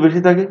সুগার যদি বেশি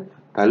থাকে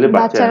তাহলে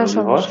বাচ্চা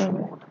অ্যানোমালি হওয়ার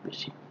সম্ভাবনা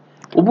বেশি,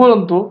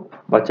 উপরন্তু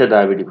বাচ্চা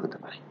ডায়াবেটিক হতে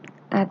পারে।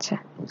 আচ্ছা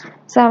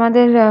স্যার,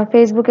 আমাদের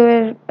ফেসবুকে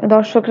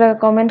দর্শকরা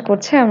কমেন্ট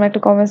করছে, আমরা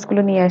একটু কমেন্টস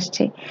গুলো নিয়ে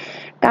আসছি।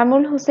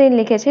 কামরুল হোসেন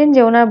লিখেছেন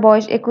যে ওনার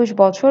বয়স 21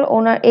 বছর,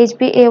 ওনার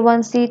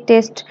HbA1c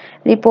টেস্ট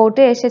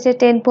রিপোর্টে এসেছে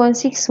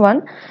 10.61।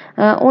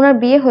 ওনার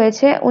বিয়ে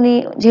হয়েছে, উনি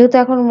যেহেতু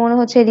এখন মনে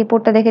হচ্ছে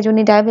রিপোর্টটা দেখে যে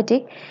উনি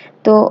ডায়াবেটিক,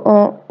 তো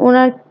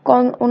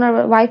ওনার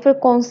ওয়াইফের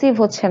কনসিভ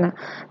হচ্ছে না,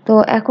 তো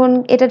এখন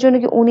এটার জন্য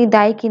কি উনি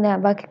দায়ী কিনা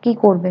বা কি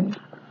করবেন?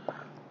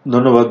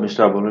 ধন্যবাদ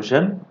মিস্টার আবুল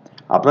হোসেন।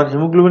 আপনার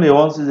হিমোগ্লোবিন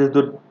A1c যেহেতু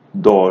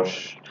 10,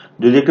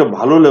 যদি একটা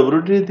ভালো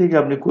ল্যাবরেটরি থেকে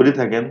আপনি করে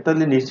থাকেন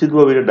তাহলে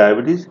নিশ্চিতভাবে এটা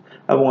ডায়াবেটিস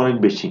এবং অনেক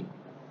বেশি।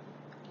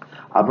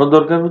 আপনার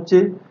দরকার হচ্ছে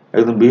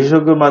একদম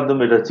বিশেষজ্ঞের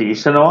মাধ্যমে এটা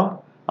চিকিৎসা নেওয়া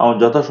এবং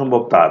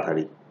যথাসম্ভব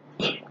তাড়াতাড়ি।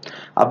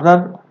 আপনার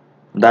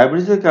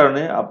ডায়াবেটিসের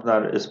কারণে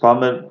আপনার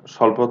স্পামের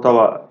স্বল্পতা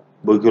বা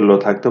বৈকল্য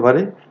থাকতে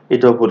পারে,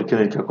 এটাও পরীক্ষা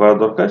নিরীক্ষা করা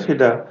দরকার,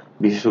 সেটা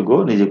বিশেষজ্ঞ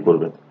নিজে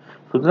করবেন।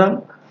 সুতরাং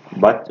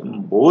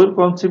বউয়ের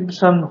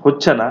কনসেপশন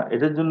হচ্ছে না,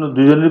 এটার জন্য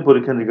দুজনেরই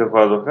পরীক্ষা নিরীক্ষা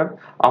করা দরকার।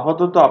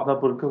 আপাতত আপনার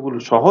পরীক্ষাগুলো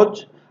সহজ,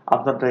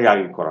 আপনারটাই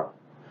আগে করা।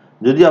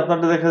 যদি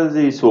আপনারটা দেখা যায়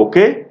যে ইটস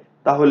ওকে,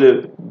 তাহলে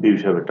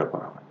বিষয়টা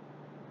করা হয়।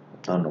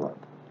 ধন্যবাদ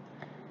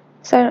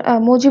স্যার।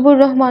 মুজিবুর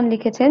রহমান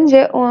লিখেছেন যে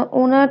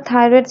ওনার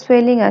থাইরয়েড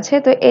সোয়েলিং আছে,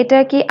 তো এটা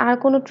কি আর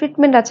কোনো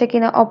ট্রিটমেন্ট আছে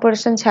কিনা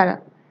অপারেশন ছাড়া?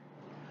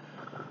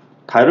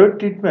 থাইরয়েড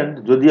ট্রিটমেন্ট,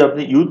 যদি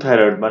আপনি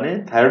ইউথাইরয়েড মানে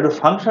থাইরয়েডের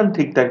ফাংশন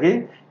ঠিক থাকে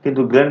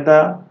কিন্তু গ্ল্যান্ডটা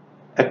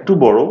একটু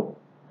বড়,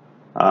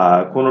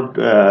 কোনো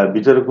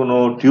ভিতরে কোনো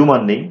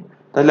টিউমার নেই,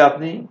 তাহলে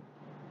আপনি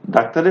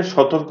ডাক্তারের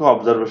সতর্ক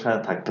অবজারভেশনে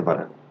থাকতে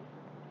পারেন।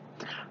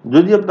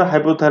 যদি আপনার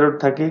হাইপোথাইরয়েড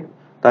থাকে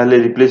তাহলে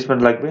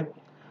রিপ্লেসমেন্ট লাগবে।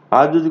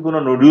 আর যদি কোনো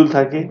নডিউল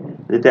থাকে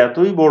যেটা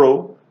এতই বড়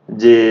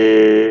যে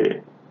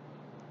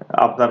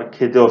আপনার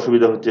খেতে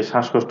অসুবিধা হচ্ছে,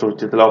 শ্বাসকষ্ট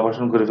হচ্ছে, তাহলে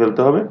অপারেশন করে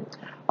ফেলতে হবে।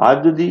 আর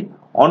যদি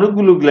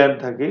অনেকগুলো গ্ল্যান্ড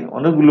থাকে,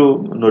 অনেকগুলো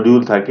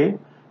নডিউল থাকে,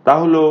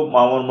 তাহলে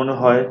আমার মনে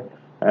হয়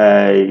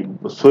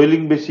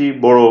সোয়েলিং বেশি,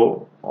 বড়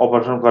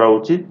অপারেশন করা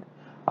উচিত।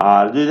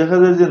 আর যদি দেখা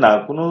যায় যে না,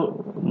 কোনো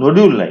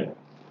নডিউল নাই,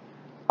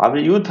 আপনি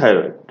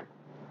থাইরয়েড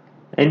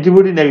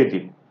অ্যান্টিবডি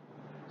নেগেটিভ,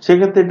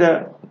 সেক্ষেত্রে এটা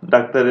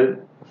ডাক্তারের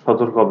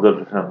সতর্ক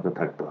অবজারভেশন আপনাকে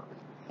থাকতে হবে।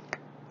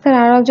 স্যার,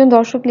 আরো একজন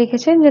দর্শক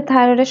লিখেছেন যে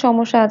থাইরয়েডের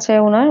সমস্যা আছে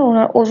ওনার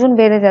ওজন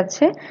বেড়ে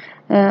যাচ্ছে,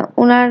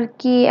 ওনার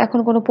কি এখন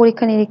কোনো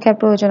পরীক্ষা নিরীক্ষার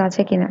প্রয়োজন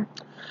আছে কিনা?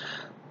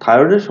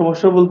 থাইরয়েডের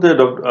সমস্যা বলতে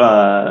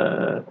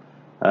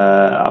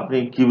আপনি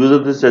কি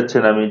বুঝাতে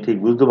চাচ্ছেন আমি ঠিক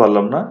বুঝতে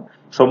পারলাম না।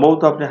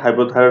 সম্ভবত আপনি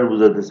হাইপোথাইরয়েড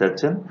বুঝাতে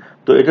চাচ্ছেন।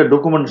 তো এটা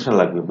ডকুমেন্টেশন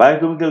লাগবে,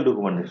 biochemical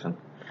documentation.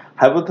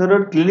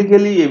 Hypothyroid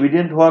clinically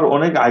evident হওয়ার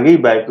অনেক আগেই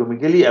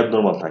বায়োকেমিক্যালি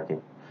অ্যাবনর্মাল থাকে।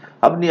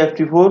 আপনি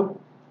FT4,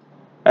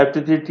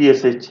 FT3,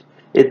 TSH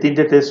এই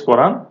 3টে টেস্ট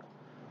করান।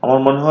 আমার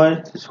মনে হয়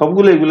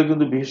সবগুলো এগুলো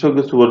কিন্তু বিশেষজ্ঞ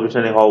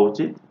সুপারভিশনে হওয়া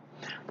উচিত।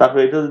 তারপর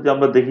এটা যদি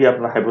আমরা দেখি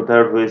আপনার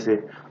হাইপোথাইরয়েড হয়েছে,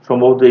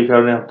 সম্ভবত এই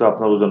কারণে হয়তো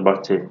আপনার ওজন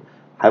বাড়ছে।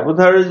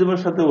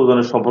 হাইপোথাইরয়েডিজমের সাথে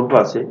ওজনের সম্পর্ক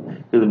আছে,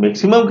 কিন্তু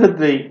ম্যাক্সিমাম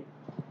ক্ষেত্রেই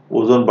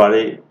ওজন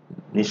বাড়ে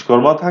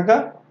নিষ্কর্মা থাকা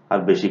আর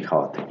বেশি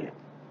খাওয়া থেকে।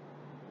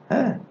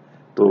 হ্যাঁ,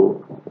 তো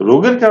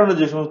রোগের কারণে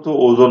যে সমস্ত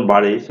ওজন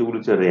বাড়ে সেগুলো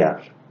হচ্ছে রেয়ার।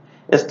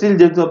 স্টিল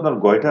যেহেতু আপনার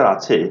গয়টার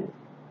আছে,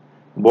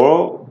 বড়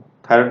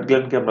থাইরয়েড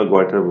গ্ল্যান্ডকে আমরা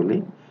গয়টার বলি,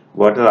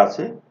 গয়টার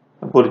আছে,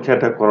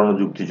 পরীক্ষাটা করানো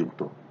যুক্তিযুক্ত।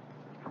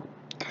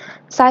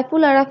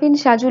 সাইফুল আরাফিন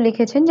সাজু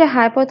লিখেছেন যে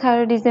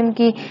হাইপোথাইরয়েডিজম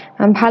কি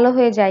ভালো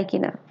হয়ে যায়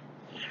কিনা?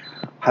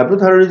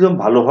 হাইপোথাইরয়েডিজম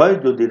ভালো হয়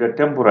যদি এটা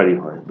টেম্পোরারি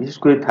হয়। বিশেষ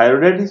করে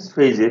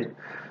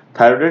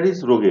থাইরয়েডাইটিস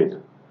রোগের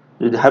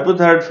যদি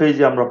হাইপোথাইরয়েড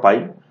ফেজে আমরা পাই,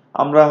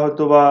 আমরা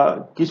হয়তো বা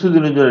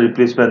কিছুদিনের জন্য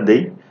রিপ্লেসমেন্ট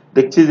দেই,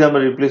 দেখছি যে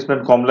আমরা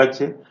রিপ্লেসমেন্ট কম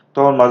লাগছে,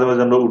 তখন মাঝে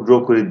মাঝে আমরা উইথড্র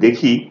করে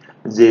দেখি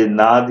যে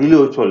না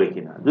দিলেও চলে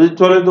কিনা। যদি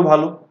চলে তো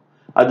ভালো,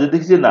 আর যদি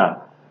দেখছি না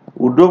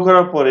উইথড্র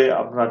করার পরে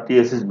আপনার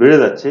TSH বেড়ে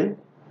যাচ্ছে,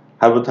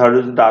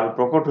 হাইপোথাইরয়েডিজমটা আরো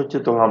প্রকট হচ্ছে,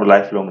 তখন আমরা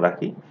লাইফ লং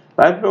রাখি।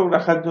 লাইফ লং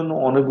রাখার জন্য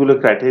অনেকগুলো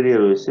ক্রাইটেরিয়া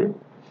রয়েছে।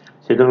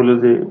 সেটা হলো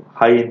যে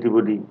হাই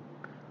অ্যান্টিবডি,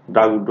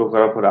 ড্রাগ উইথড্র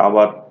করার পরে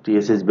আবার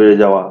TSH বেড়ে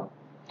যাওয়া।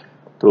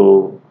 তো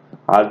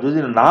আর যদি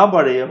না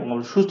বাড়ে এবং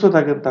সুস্থ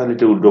থাকেন তাহলে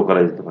এটা উইথড্র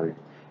করা যেতে পারে।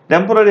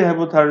 টেম্পোরারি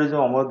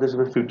হাইপোথাইরয়েডিজম আমাদের দেশে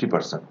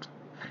 50%,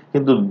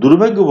 কিন্তু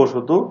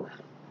দুর্ভাগ্যবশত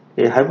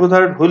এই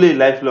হাইপোথাইরয়েড হলেই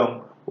লাইফ লং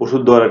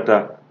ওষুধ দেওয়ার একটা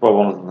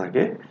প্রবণতা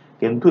থাকে।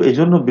 কিন্তু এই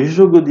জন্য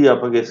বিশেষজ্ঞ দিয়ে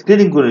আপনাকে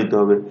স্ক্রিনিং করে নিতে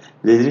হবে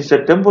যে জিনিসটা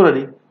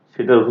টেম্পোরারি,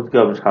 সেটার ওষুধকে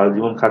আপনি সারা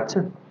জীবন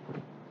খাচ্ছেন।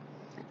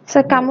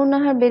 স্যার, কামরুন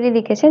নাহার বেরি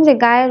লিখেছেন যে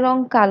গায়ের রং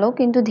কালো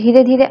কিন্তু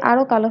ধীরে ধীরে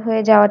আরো কালো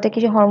হয়ে যাওয়াটা কি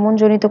হরমোন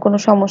জনিত কোনো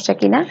সমস্যা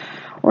কিনা?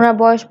 ওনার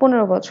বয়স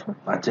 15 বছর।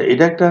 আচ্ছা,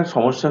 এটা একটা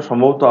সমস্যা।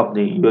 সম্ভবত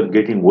আপনি ইউ আর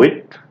গেটিং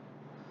ওয়েট,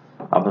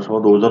 আপনার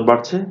সম্ভবত ওজন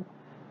বাড়ছে।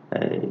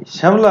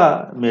 শ্যামলা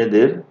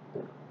মেয়েদের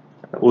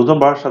ওজন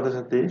বাড়ার সাথে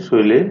সাথে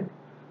শরীরে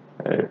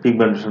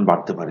পিগমেন্টেশন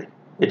বাড়তে পারে।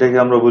 এটাকে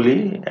আমরা বলি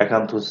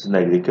অ্যাকান্থোসিস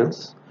নাইগ্রিকান্স।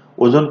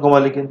 ওজন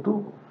কমালে কিন্তু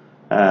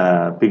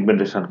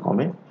পিগমেন্টেশন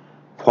কমে।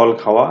 ফল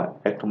খাওয়া,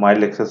 একটু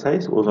মাইল্ড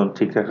এক্সারসাইজ, ওজন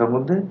ঠিক রাখার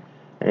মধ্যে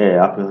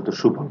আপনি হয়তো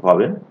সুফল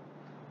পাবেন।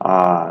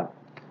 আর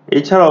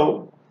এছাড়াও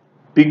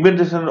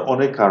পিগমেন্টেশনের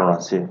অনেক কারণ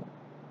আছে,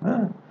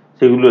 হ্যাঁ,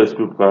 সেগুলো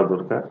এক্সক্লুড করা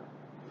দরকার।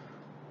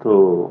 তো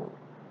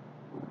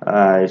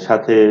এর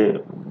সাথে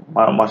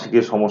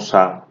মাসিকের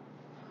সমস্যা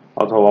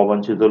অথবা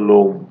অবাঞ্ছিত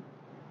লোম,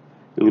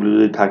 এগুলো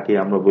যদি থাকে,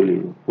 আমরা বলি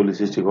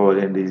পলিসিস্টিক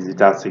ওভারিয়ান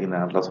ডিজিজটা আছে কিনা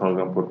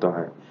আল্ট্রাসোনোগ্রাম করতে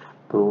হয়।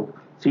 তো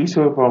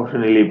চিকিৎসকের পরামর্শ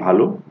নিলেই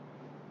ভালো।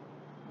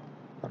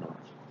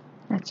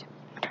 আচ্ছা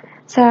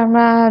স্যার,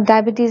 আমরা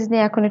ডায়াবেটিস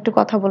নিয়ে এখন একটু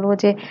কথা বলবো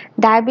যে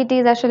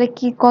ডায়াবেটিস আসলে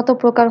কি, কত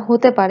প্রকার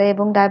হতে পারে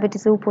এবং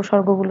ডায়াবেটিসের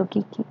উপসর্গগুলো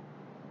কি কি?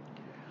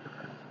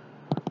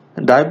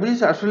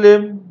 ডায়াবেটিস আসলে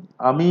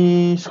আমি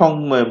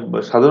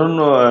সাধারণ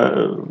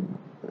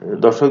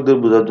দর্শকদের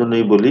বোঝার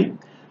জন্যই বলি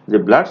যে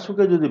ব্লাড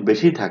সুগার যদি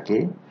বেশি থাকে,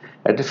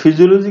 একটা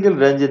ফিজিওলজিক্যাল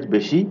রেঞ্জের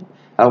বেশি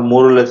এবং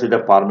মোরলেস এটা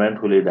পার্মানেন্ট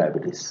হলে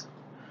ডায়াবেটিস।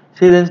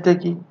 সেই রেঞ্জটা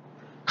কি?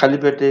 খালি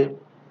পেটে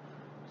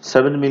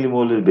 7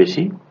 মিলিমোলের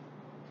বেশি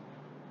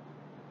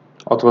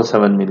অথবা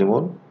 7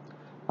 মিলিমোল,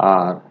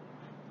 আর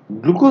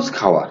গ্লুকোজ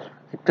খাওয়ার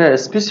একটা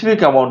স্পেসিফিক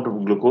অ্যামাউন্ট অফ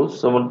গ্লুকোজ,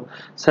 যেমন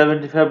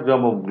 75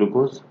 গ্রাম অফ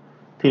গ্লুকোজ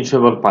 300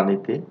 ml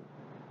পানিতে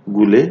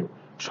গুলে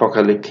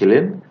সকালে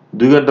খেলেন,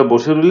 2 ঘন্টা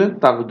বসে রইলেন,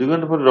 তারপর 2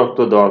 ঘন্টা পরে রক্ত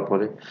দেওয়ার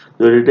পরে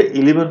যদি এটা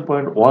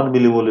 11.1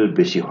 মিলিমোলের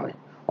বেশি হয়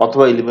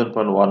অথবা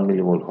 11.1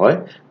 মিলিমোল হয়,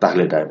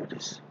 তাহলে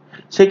ডায়াবেটিস।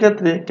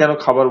 সেক্ষেত্রে কেন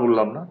খাবার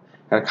বললাম না,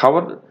 কারণ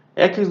খাবার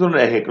এক একজনের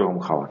এক এক রকম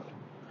খাবার,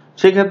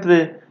 সেক্ষেত্রে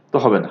তো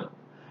হবে না।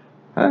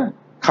 হ্যাঁ,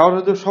 খাবার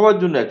হয়তো সবার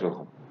জন্য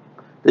একরকম,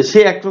 সে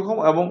একরকম,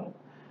 এবং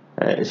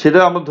সেটা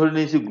আমরা ধরে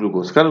নিয়েছি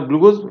গ্লুকোজ, কারণ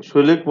গ্লুকোজ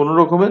শরীরে কোনো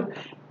রকমের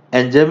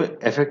এনজাইম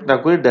এফেক্ট না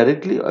করে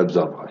ডাইরেক্টলি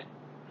অ্যাবজর্ব হয়।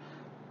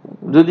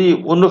 যদি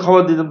অন্য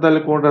খাবার দিতাম তাহলে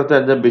কোনোটা হয়তো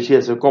এনজাইম বেশি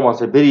আছে কম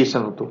আছে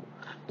ভেরিয়েশন হতো।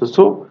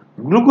 তো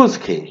গ্লুকোজ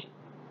খেয়ে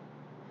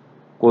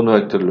কোনো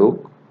একটা লোক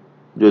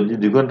যদি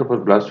 2 ঘন্টা পর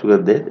ব্লাড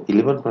সুগার দেয়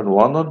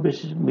 11.1 or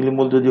বেশি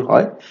মিলিমোল যদি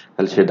হয়,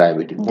 তাহলে সে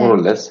ডায়াবেটিক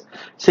মোরলেস।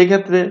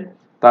 সেক্ষেত্রে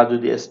তার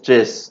যদি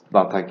স্ট্রেস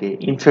না থাকে,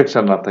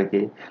 ইনফেকশন না থাকে,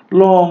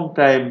 লং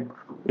টাইম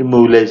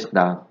ইমোবিলাইজ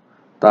না,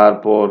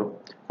 তারপর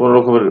কোন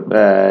রকমের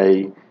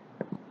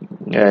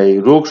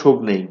রোগ শোক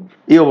নেই,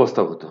 এই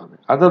অবস্থা হতে হবে।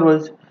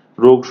 আদারওয়াইজ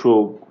রোগ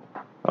শোক,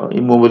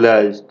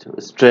 ইমোবিলাইজড,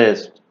 স্ট্রেস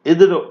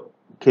এদেরও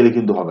খেলে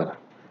কিন্তু হবে না।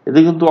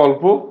 এদের কিন্তু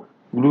অল্প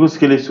গ্লুকোজ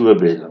খেলে সুগার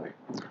বেড়ে যাবে,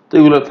 তো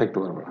এগুলো থাকতে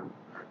পারবে না।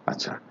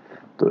 আচ্ছা,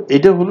 তো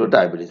এটা হলো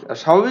ডায়াবেটিস। আর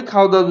স্বাভাবিক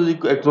খাওয়া দাওয়া যদি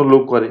একজন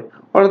লোক করে,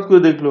 হঠাৎ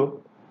করে দেখলো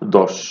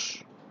 10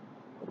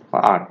 বা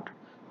 8,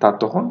 তার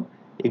তখন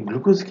এই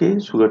গ্লুকোজ খেয়ে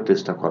সুগার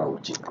টেস্টটা করা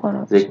উচিত,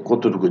 যে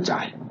কতটুকু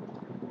যায়।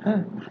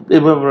 হ্যাঁ,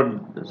 এভাবে আমরা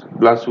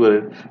ব্লাড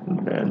সুগারের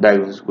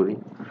ডায়াগনোসিস করি।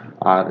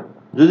 আর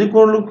যদি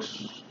কোনো লোক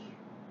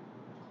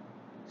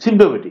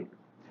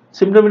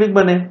সিমটোমেটিক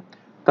মানে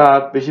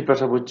তার বেশি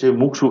পেশাব হচ্ছে,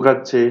 মুখ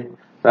শুকাচ্ছে,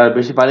 তার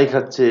বেশি পানি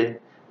খাচ্ছে,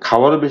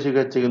 খাবারও বেশি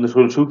খাচ্ছে কিন্তু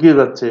শরীর শুকিয়ে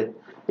যাচ্ছে,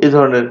 এই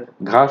ধরনের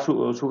ঘা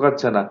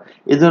শুকাচ্ছে না,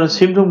 এই ধরনের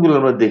সিমটমগুলো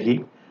আমরা দেখি,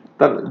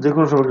 তার যে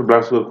কোনো সময়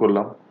ব্লাড সুগার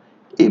করলাম,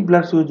 এই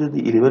ব্লাড সুগার যদি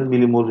 11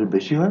 মিলিমোলের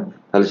বেশি হয়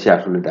তাহলে সে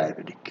আসলে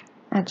ডায়াবেটিক।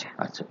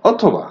 আচ্ছা,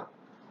 অথবা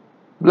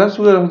ব্লাড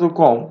সুগার হয়তো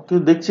কম,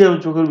 কিন্তু দেখছি আমি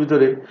চোখের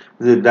ভিতরে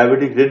যে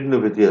ডায়াবেটিক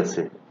রেটিনোপ্যাথি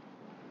আছে,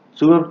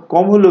 সুগার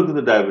কম হলেও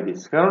কিন্তু ডায়াবেটিস,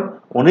 কারণ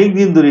অনেক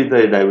দিন ধরেই তার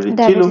ডায়াবেটিস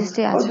ছিল,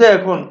 হয়তো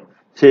এখন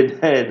সেই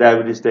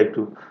ডায়াবেটিসটা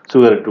একটু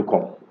সুগার একটু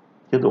কম,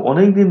 কিন্তু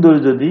অনেক দিন ধরে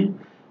যদি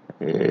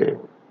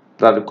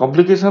তার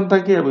কমপ্লিকেশন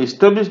থাকে এবং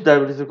এস্টাবলিশ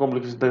ডায়াবেটিসের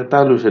কমপ্লিকেশন থাকে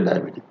তাহলেও সে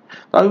ডায়াবেটিক।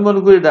 তো আমি মনে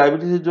করি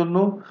ডায়াবেটিসের জন্য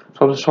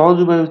সবচেয়ে সহজ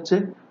উপায় হচ্ছে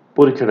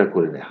পরীক্ষাটা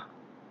করে নেওয়া।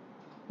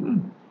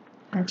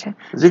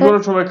 যে কোনো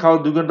সময় খাওয়া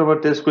 2 ঘন্টা পর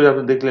টেস্ট করে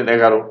আপনি দেখলেন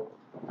 11,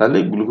 তাহলে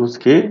গ্লুকোজ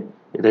খেয়ে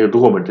এটাকে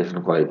ডকুমেন্টেশন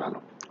করাই ভালো।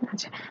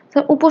 আচ্ছা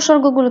স্যার,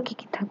 উপসর্গগুলো কি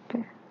কি থাকবে?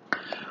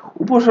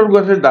 উপসর্গ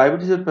আসলে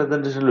ডায়াবেটিসের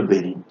প্রেজেন্টেশন হলো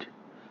ভেরিড।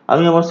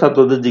 আমি আমার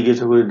ছাত্রদের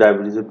জিজ্ঞাসা করি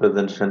ডায়াবেটিসের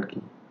প্রেজেন্টেশন কি,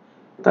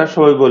 তার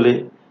সবাই বলে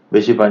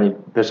বেশি পানি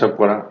পেশাব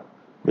করা,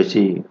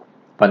 বেশি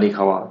পানি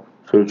খাওয়া,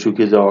 শরীর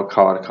শুকিয়ে যাওয়া,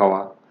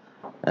 খাওয়া।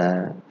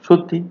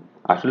 সত্যি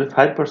আসলে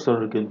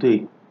 5% কিন্তু এই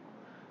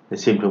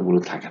সিমটমগুলো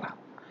থাকে না।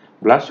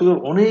 ব্লাড সুগার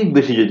অনেক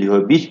বেশি যদি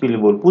হয়, 20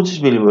 মিলিমোল 25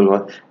 মিলিমোল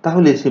হয়,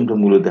 তাহলে এই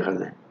সিমটমগুলো দেখা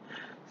যায়।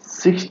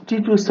 60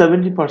 to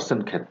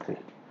 70% ক্ষেত্রে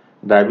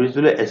ডায়াবেটিস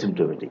হলে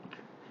অ্যাসিমটোমেটিক,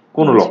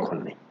 কোনো লক্ষণ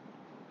নেই।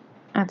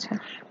 আচ্ছা,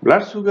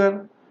 ব্লাড সুগার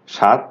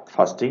 7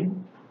 ফাস্টিং,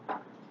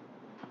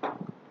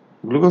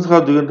 গ্লুকোজ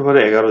খাওয়া 2 ঘন্টা পরে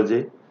 11 যে,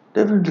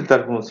 ডেফিনেটলি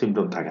তার কোনো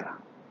সিমটম থাকে না।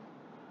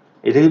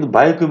 এটা কিন্তু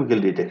বায়োকেমিক্যাল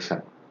ডিটেকশন।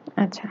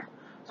 আচ্ছা,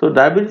 সো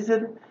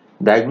ডায়াবেটিসের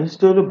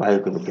ডায়াগনোসিসটা হলো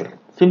বায়োকেমিক্যাল,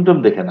 সিমটম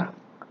দেখে না।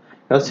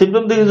 কারণ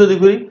সিমটম দেখে যদি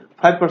করি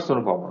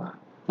 5% পাবো না,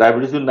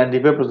 ডায়াবেটিস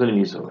 95%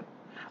 মিস হবে।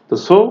 তো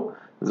সো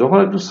যখন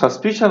একটু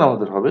সাসপিশন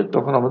আমাদের হবে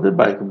তখন আমাদের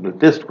বায়োকেমিক্যাল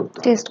টেস্ট করতে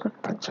হবে।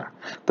 আচ্ছা,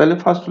 তাহলে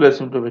ফার্স্ট হলো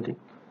অ্যাসিমটোমেটিক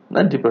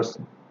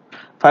 90%,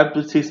 5 to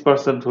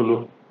 6% হলো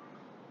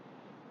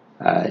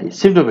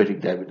সিমটোমেটিক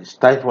ডায়াবেটিস,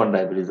 টাইপ 1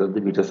 ডায়াবেটিস,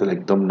 যাদের বিটা সেল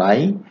একদম নাই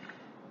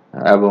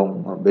এবং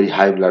ভেরি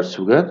হাই ব্লাড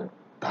সুগার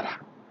তারা।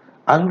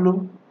 আর হলো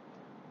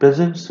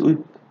প্রেজেন্টস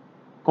উইথ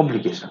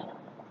কমপ্লিকেশন,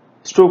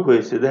 স্ট্রোক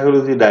হয়েছে, দেখা গেলো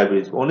যে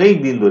ডায়াবেটিস অনেক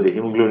দিন ধরে,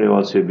 হিমোগ্লোবিন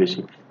এমাউন্ট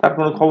বেশি, তার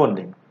কোনো খবর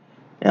নেই,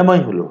 এমআই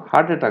হলো,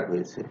 হার্ট অ্যাটাক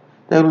হয়েছে,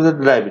 দেখা গেলো যে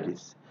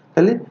ডায়াবেটিস,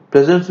 তাহলে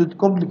প্রেজেন্টস উইথ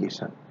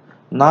কমপ্লিকেশন,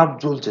 নার্ভ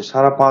জ্বলছে,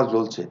 সারা পা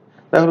জ্বলছে,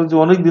 দেখা গেলো যে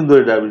অনেক দিন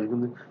ধরে ডায়াবেটিস,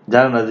 কিন্তু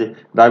জানে না যে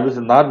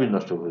ডায়াবেটিসের নার্ভই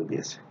নষ্ট করে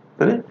দিয়েছে,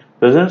 তাহলে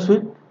প্রেজেন্টস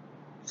উইথ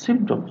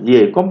সিমটম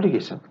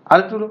কমপ্লিকেশন।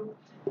 আরেকটা হলো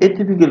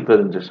এটিপিক্যাল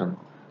প্রেজেন্টেশন।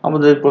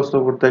 আমাদের প্রশ্ন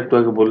করতে একটু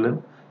আগে বললেন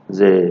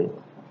যে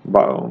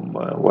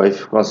ওয়াইফ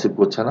কনসিভ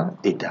করছে না,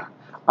 এটা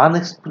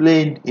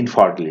আনএক্সপ্লেইনড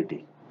ইনফার্টিলিটি,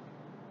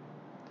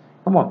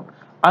 কেমন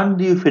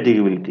আনডিউ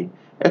ফেটিগেবিলিটি,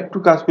 একটু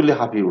কাজ করলে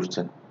হাঁপিয়ে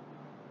উঠছেন,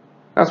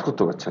 কাজ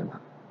করতে পারছেন না।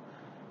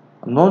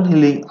 নন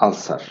হিলিং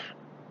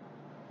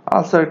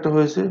আলসার একটা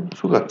হয়েছে,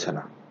 শুকাচ্ছে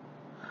না।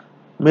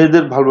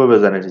 মেয়েদের ভালোভাবে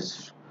জানাইটিস,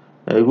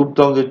 গুপ্ত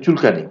অঙ্গের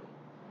চুলকানি,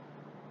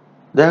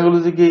 দেখা গেল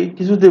যে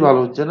কিছুতেই ভালো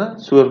হচ্ছে না,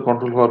 সুগার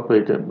কন্ট্রোল হওয়ার পর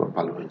এটা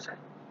ভালো হয়ে যায়,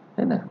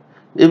 তাই না?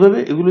 এভাবে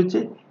এগুলো হচ্ছে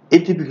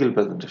এটিপিক্যাল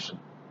প্রেজেন্টেশন।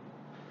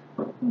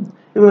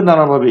 এভাবে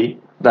নানাভাবেই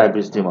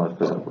ডায়াবেটিস নিয়ে মানুষ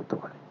প্রেজেন্ট করতে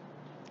পারে।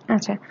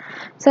 আচ্ছা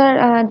স্যার,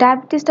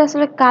 ডায়াবেটিসটা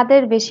আসলে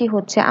কাদের বেশি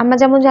হচ্ছে? আমরা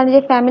যেমন জানি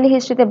যে ফ্যামিলি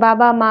হিস্ট্রিতে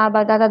বাবা মা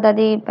বা দাদা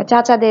দাদি বা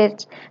চাচাদের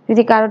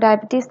যদি কারো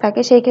ডায়াবেটিস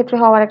থাকে সেই ক্ষেত্রে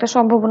হওয়ার একটা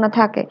সম্ভাবনা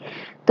থাকে,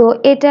 তো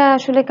এটা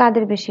আসলে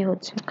কাদের বেশি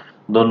হচ্ছে?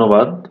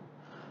 ধন্যবাদ।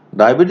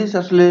 ডায়াবেটিস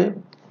আসলে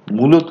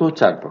মূলত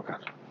 4 প্রকার।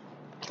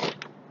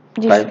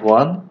 টাইপ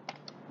 1,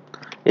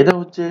 এটা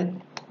হচ্ছে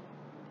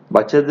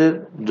বাচ্চাদের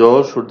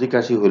জ্বর সর্দি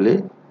কাশি হলে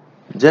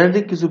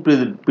জেনেটিক কিছু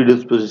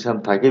প্রিডিসপোজিশন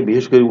থাকে,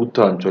 বিশেষ করে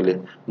উত্তরাঞ্চলে,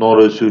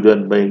 নরওয়ে, সুইডেন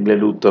বা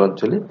ইংল্যান্ডের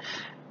উত্তরাঞ্চলে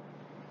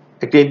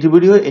একটা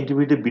অ্যান্টিবডি হয়,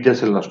 অ্যান্টিবডি বিটা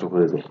সেল নষ্ট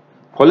করে দেয়,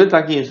 ফলে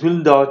তাকে ইনসুলিন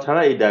দেওয়া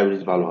ছাড়া এই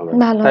ডায়াবেটিস ভালো হবে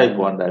না। টাইপ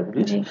 1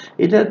 ডায়াবেটিস,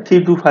 এটা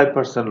 3 to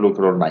 5%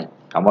 লোকেরও নাই,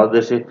 আমাদের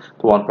দেশে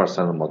তো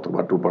 1% মতো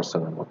বা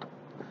 2% মতো।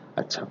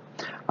 আচ্ছা,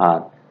 আর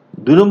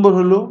 2 নম্বর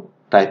হলো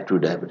টাইপ 2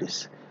 ডায়াবেটিস,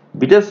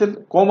 বিটা সেল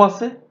কম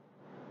আছে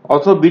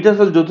অথবা বিটা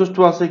সেল যথেষ্ট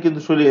আছে কিন্তু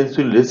শরীরে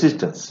ইনসুলিন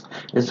রেসিস্ট্যান্স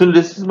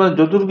মানে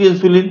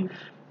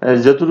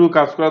যতটুকু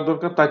কাজ করা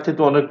দরকার তার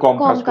চেয়ে অনেক কম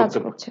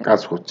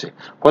কাজ করছে,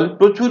 ফলে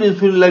প্রচুর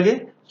ইনসুলিন লাগে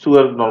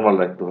সুগার নরমাল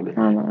রাখতে হলে,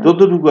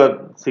 যতটুকু আর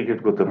সিক্রেট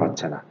করতে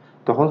পারছে না,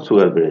 তখন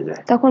সুগার বেড়ে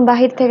যায়, তখন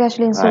বাহির থেকে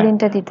আসলে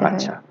ইনসুলিনটা দিতে হয়।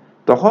 আচ্ছা,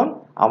 তখন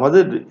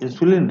আমাদের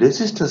ইনসুলিন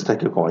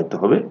রেসিস্ট্যান্সটাকে কমাইতে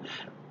হবে,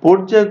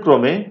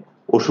 পর্যায়ক্রমে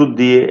ওষুধ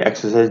দিয়ে,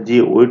 এক্সারসাইজ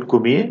দিয়ে, ওয়েট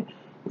কমিয়ে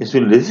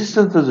ইনসুলিন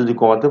রেজিস্ট্যান্সটা যদি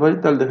কমাতে পারি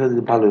তাহলে দেখা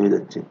যায় ভালো হয়ে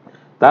যাচ্ছে।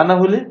 তা না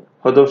হলে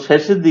হয়তো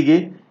শেষের দিকে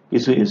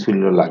কিছু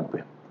ইনসুলিনও লাগবে।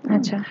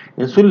 আচ্ছা,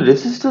 ইনসুলিন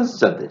রেজিস্ট্যান্স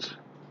যাদের,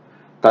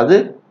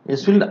 তাদের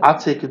ইনসুলিন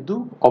আছে কিন্তু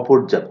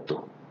অপর্যাপ্ত।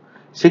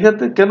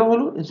 সেক্ষেত্রে কেন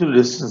হলো? ইনসুলিন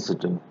রেজিস্ট্যান্সের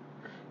জন্য।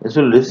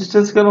 ইনসুলিন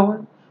রেজিস্ট্যান্স কেন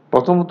হয়?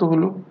 প্রথমত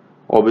হলো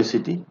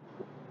ওবেসিটি,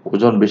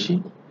 ওজন বেশি,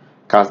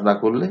 কাজ না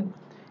করলে,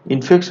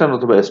 ইনফেকশন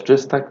অথবা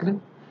স্ট্রেস থাকলে,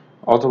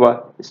 অথবা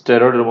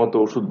স্টেরয়েডের মতো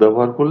ওষুধ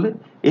ব্যবহার করলে,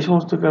 এই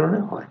সমস্ত কারণে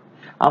হয়।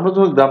 আমরা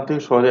যখন গ্রাম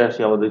থেকে শহরে আসি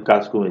আমাদের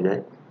কাজ কমে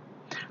যায়,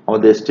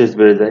 আমাদের স্ট্রেস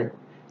বেড়ে যায়,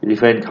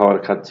 রিফাইন্ড খাবার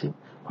খাচ্ছি,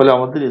 ফলে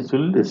আমাদের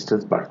ইনসুলিন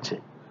রেজিস্ট্যান্স বাড়ছে,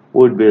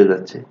 ওয়েট বেড়ে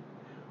যাচ্ছে।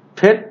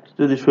 ফ্যাট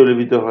যদি শরীরের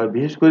ভিতরে হয়,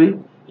 বিশেষ করে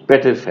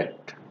পেটের ফ্যাট,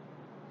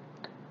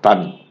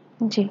 টামি,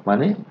 জি,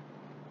 মানে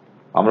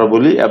আমরা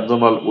বলি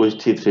অ্যাবনর্মাল ওয়েস্ট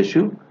হিপ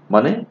রেশিও,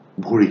 মানে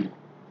ভুঁড়ি।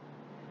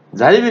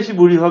 যারই বেশি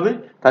বুড়ি হবে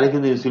তাহলে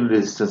কিন্তু ইনসুলিন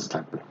রেজিস্ট্যান্স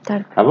থাকবে,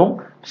 এবং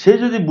সে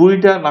যদি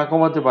বুড়িটা না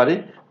কমাতে পারে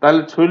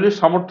তাহলে শরীরের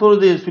সামর্থ্য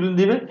অনুযায়ী ইনসুলিন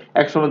দিবে,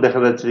 একসময় দেখা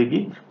যাচ্ছে কি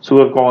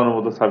সুগার কমানোর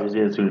মতো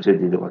সাফিসিয়েন্ট ইনসুলিন সে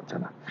দিতে পারছে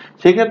না।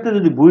 সেক্ষেত্রে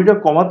যদি বুড়িটা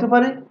কমাতে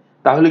পারে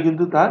তাহলে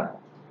কিন্তু তার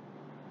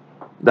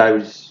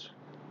ডায়াবেটিস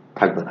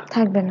থাকবে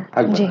না।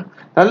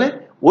 তাহলে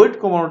ওয়েট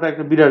কমানোটা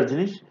একটা বিরাট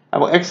জিনিস,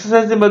 এবং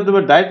এক্সারসাইজের মাধ্যমে,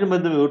 ডায়েটের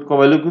মাধ্যমে ওয়েট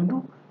কমালেও কিন্তু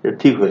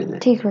ঠিক হয়ে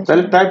যায়।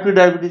 তাহলে টাইপ 2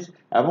 ডায়াবেটিস,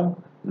 এবং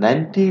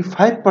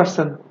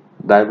 95%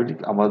 ডায়াবেটিক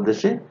আমাদের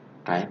দেশে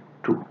টাইপ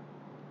 2,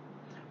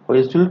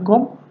 ইনসুলিন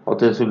কম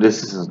অথবা ইনসুলিন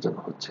রেজিস্ট্যান্স জন্য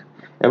হচ্ছে,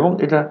 এবং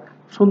এটা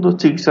সুন্দর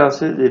চিকিৎসা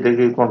আছে যে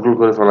এটাকে কন্ট্রোল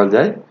করে ফেলা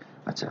যায়।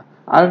 আচ্ছা,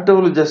 আরেকটা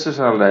হলো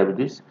জেস্টেশনাল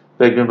ডায়াবেটিস,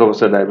 প্রেগনেন্ট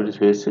অবস্থায় ডায়াবেটিস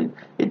হয়েছে,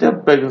 এটা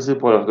প্রেগনেন্সির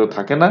পরে হয়তো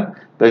থাকে না,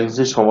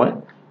 প্রেগনেন্সির সময়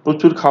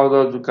প্রচুর খাওয়া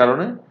দাওয়ার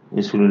কারণে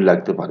ইনসুলিন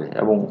লাগতে পারে,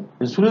 এবং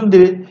ইনসুলিন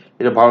দিলে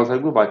এটা ভালো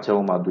থাকবে বাচ্চা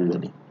এবং মা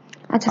দুজনেই।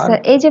 আচ্ছা স্যার,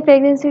 এই যে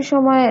প্রেগন্যান্সির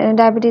সময়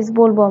ডায়াবেটিস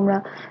বলবো আমরা,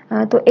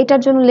 তো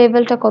এটার জন্য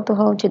লেভেলটা কত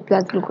হওয়া উচিত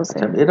ব্লাড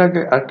গ্লুকোজের? এর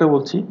আগে আরেকটা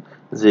বলছি,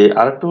 যে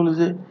আরেকটা হলো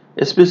যে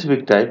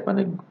স্পেসিফিক টাইপ,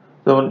 মানে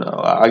যেমন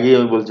আগে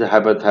আমি বলছি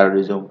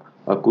হাইপারথাইরয়েডিজম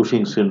বা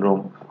কুশিং সিনড্রোম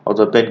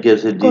অথবা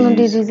প্যানক্রিয়াসের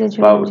ডিজিজ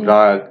বা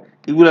ড্রাগ,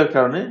 এগুলোর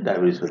কারণে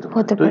ডায়াবেটিস হতে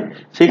পারে।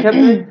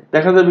 সেক্ষেত্রে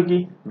দেখা যাবে কি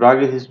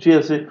ড্রাগের হিস্ট্রি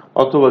আছে,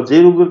 অথবা যে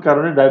রোগের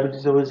কারণে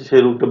ডায়াবেটিস হয়েছে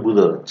সেই রোগটা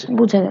বোঝা যাচ্ছে।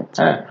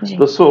 হ্যাঁ,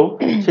 তো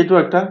সেটাও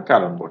একটা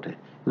কারণ বটে।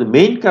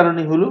 মেইন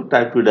কারণই হলো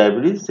টাইপ 2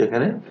 ডায়াবেটিস,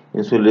 যেখানে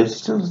ইনসুলিন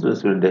রেজিস্ট্যান্স,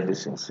 ইনসুলিন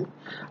ডেফিসিয়েন্সি।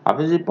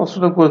 আপনি যে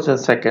প্রশ্নটা করেছেন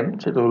সেকেন্ড,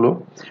 সেটা হলো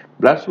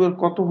ব্লাড সুগার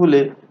কত হলে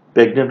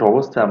প্রেগনেন্ট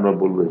অবস্থায় আমরা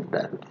বলবো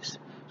ডায়াবেটিস।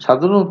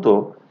 সাধারণত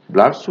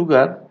ব্লাড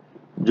সুগার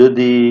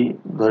যদি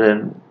ধরেন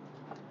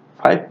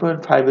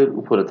 5.5 এর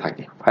উপরে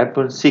থাকে,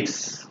 5.6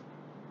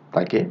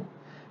 থাকে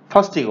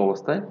ফাস্টিং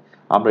অবস্থায়,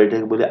 আমরা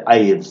এটাকে বলি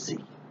আইএফসি,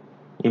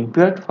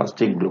 ইম্পেয়ার্ড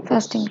ফাস্টিং গ্লুকোজ।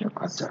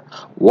 আচ্ছা,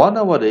 1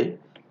 আওয়ারে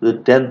যদি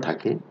 10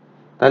 থাকে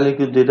তাহলে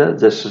কিন্তু এটা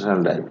জেস্টেশনাল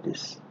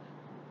ডায়াবেটিস।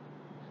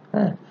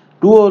 হ্যাঁ,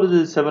 2 আওয়ারে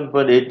যদি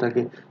 7.8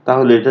 থাকে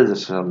তাহলে এটা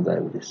জেস্টেশনাল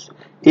ডায়াবেটিস।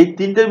 এই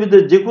তিনটার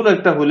ভিতরে যে কোনো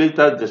একটা হলেই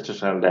তার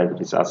জেস্টেশনাল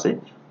ডায়াবেটিস আছে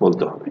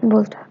বলতে হবে।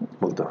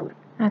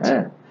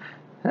 হ্যাঁ,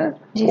 হ্যাঁ,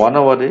 1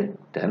 আওয়ারে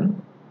 10,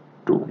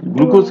 2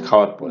 গ্লুকোজ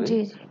খাওয়ার পরে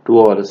 2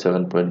 আওয়ারে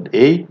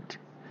 7.8,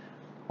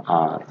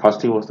 আর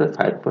ফাস্টিং অবস্থায়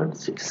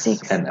 5.6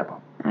 এন্ড অ্যাবাভ।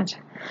 আচ্ছা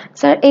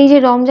স্যার, এই যে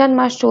রমজান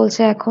মাস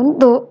চলছে এখন,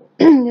 তো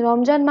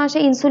রমজান মাসে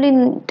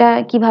ইনসুলিনটা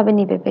কিভাবে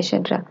নিবে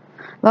পেশেন্টরা,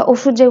 বা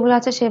ওষুধ যেগুলো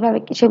আছে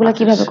সেগুলো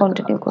কিভাবে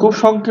কন্টিনিউ করবে? খুব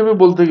সংক্ষেপে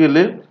বলতে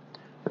গেলে,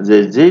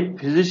 যে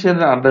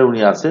ফিজিশিয়ানের আন্ডারে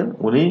উনি আছেন,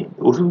 উনি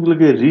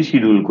ওষুধগুলোকে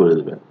রিশিডিউল করে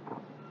দেবেন।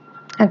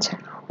 আচ্ছা,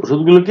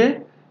 ওষুধগুলোকে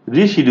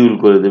রিশিডিউল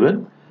করে দেবেন।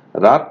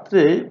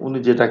 রাত্রে উনি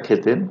যেটা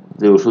খেতেন,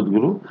 যে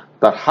ওষুধগুলো,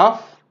 তার হাফ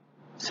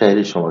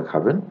সেহরির সময়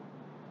খাবেন,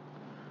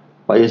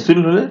 বা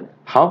ইনসুলিন হলে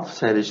হাফ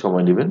সেহরির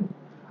সময় নেবেন,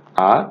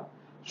 আর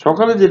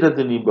সকালে যেটা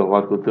তিনি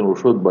ব্যবহার করতেন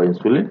ওষুধ বা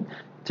ইনসুলিন,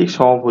 ঠিক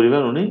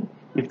সমপরিমাণ উনি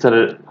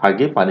ইফতারের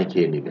আগে পানি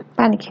খেয়ে নেবেন।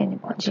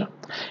 আচ্ছা,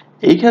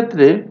 এই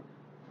ক্ষেত্রে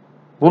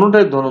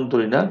কোনোটাই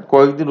ধনন্তরী না,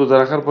 কয়েকদিন রোজা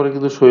রাখার পরে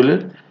কিন্তু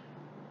শরীরের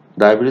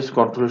ডায়াবেটিস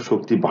কন্ট্রোলের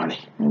শক্তি বাড়ে।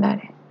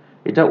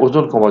 এটা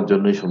ওজন কমার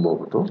জন্যই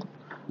সম্ভবত।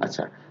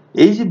 আচ্ছা,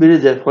 এই যে বেড়ে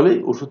যায়, ফলে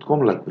ওষুধ কম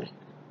লাগবে।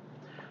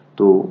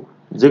 তো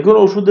যে কোনো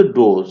ওষুধের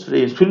ডোজ,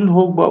 ইনসুলিন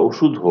হোক বা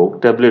ওষুধ হোক,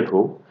 ট্যাবলেট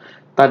হোক,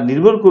 তার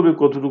নির্ভর করবে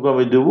কতটুকু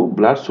আমি দেবো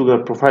ব্লাড সুগার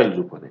প্রোফাইলের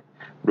উপরে।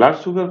 ব্লাড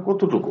সুগার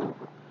কতটুকু,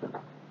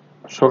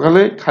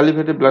 সকালে খালি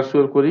পেটে ব্লাড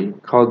সুগার করি,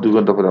 খাওয়ার 2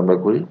 ঘন্টা পরে আমরা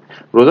করি।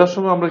 রোজার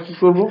সময় আমরা কি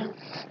করব?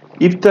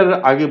 ইফতারের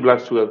আগে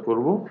ব্লাড সুগার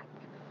করব।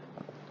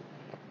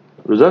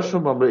 রোজার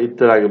সময় আমরা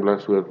ইফতারের আগে ব্লাড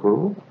সুগার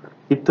করব,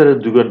 ইফতারের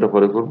 2 ঘন্টা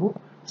পরে করব,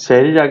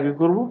 সেহরির আগে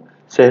করব,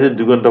 সেহরির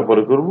 2 ঘন্টা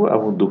পরে করব,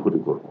 এবং দুপুরে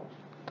করব।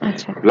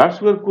 ব্লাড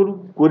সুগার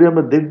করে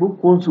আমরা দেখব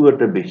কোন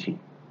সুগারটা বেশি।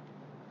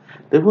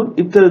 দেখুন,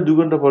 ইফতারের 2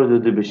 ঘন্টা পরে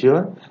যদি বেশি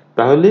হয়,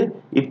 তাহলে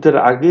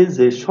ইফতারের আগে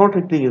যে শর্ট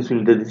অ্যাক্টিং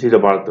ইনসুলিনটা দিচ্ছি সেটা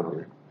বাড়াতে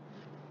হবে।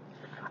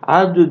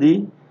 আর যদি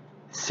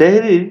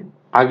সেহরির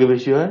আগে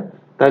বেশি হয়,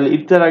 তাহলে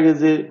ইফতার আগে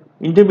যে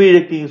ইন্টারমিডিয়েট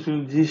অ্যাক্টিং ইনসুলিন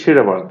দিচ্ছি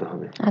সেটা বাড়াতে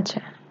হবে।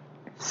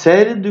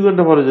 সেহরির 2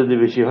 ঘন্টা পরে যদি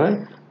বেশি হয়,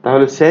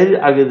 তাহলে সেহরির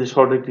আগে যে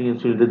শর্ট অ্যাক্টিং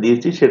ইনসুলিনটা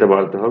দিয়েছি সেটা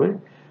বাড়াতে হবে।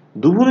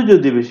 দুপুরে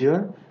যদি বেশি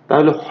হয়,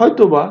 তাহলে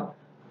হয়তোবা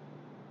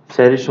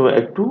সেহরির সময়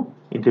একটু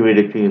ইন্টারমিডিয়েট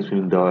অ্যাক্টিং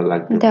ইনসুলিন দেওয়া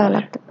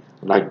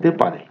লাগতে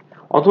পারে।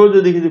 অথবা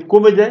যদি কিছু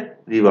কমে যায়,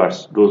 রিভার্স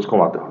ডোজ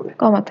কমাতে হবে,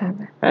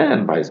 হ্যাঁ,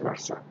 এন্ড ভাইস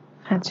ভার্সা।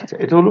 আচ্ছা,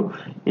 এটা হলো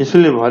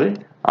ইনসুলিন ব্যবহারে।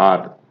 আর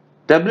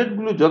ট্যাবলেট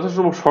গুলো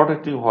যথাসম্ভব শর্ট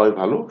অ্যাক্টিং হয়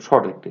ভালো,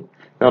 শর্ট অ্যাক্টিং,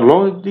 কারণ লং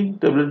অ্যাক্টিং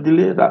ট্যাবলেট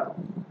দিলে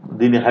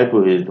দিনে হাইপো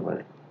হয়ে যেতে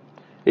পারে,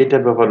 এটা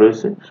ব্যাপার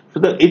রয়েছে।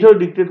 সুতরাং এটাও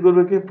ডিকটেট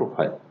করবে কি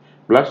প্রোফাইল,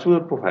 ব্লাড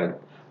সুগার প্রোফাইল।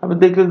 আপনি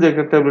দেখলেন যে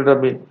একটা ট্যাবলেট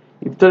আপনি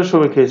ইফতারের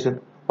সময় খেয়েছেন,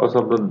 অথবা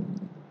আপনার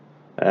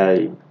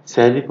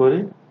স্যারি করে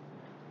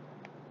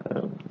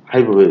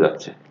হাইপো হয়ে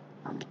যাচ্ছে,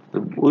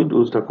 ওই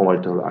ডোজটা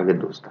কমাইতে হবে, আগের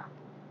ডোজটা।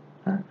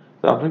 হ্যাঁ,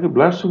 তো আপনাকে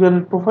ব্লাড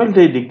সুগারের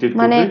প্রোফাইলটাই ডিকটেট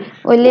করবে, মানে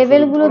ওই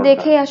লেভেলগুলো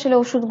দেখেই আসলে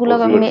ওষুধগুলো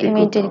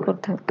মেইনটেইন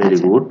করতে হবে। Very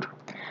good.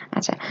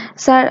 আচ্ছা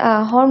স্যার,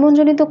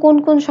 হরমোনজনিত কোন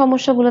কোন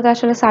সমস্যাগুলোতে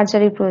আসলে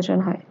সার্জারির প্রয়োজন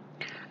হয়?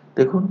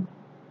 দেখুন,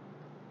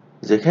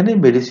 যেখানে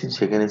মেডিসিন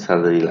সেখানে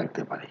সার্জারি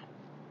লাগতে পারে,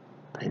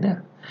 তাই না?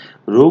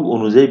 রোগ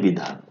অনুযায়ী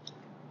বিধান।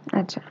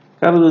 আচ্ছা,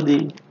 কারো যদি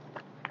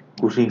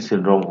কুশিং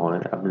সিনড্রোম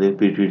হয়, আপনাদের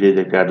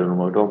পিটুইটারিতে একটা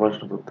অ্যাডেনোমা, ওটা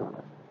অপারেশন করতে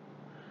হবে,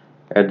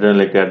 অ্যাড্রেনাল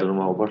একটা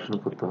অ্যাডেনোমা অপারেশন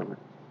করতে হবে,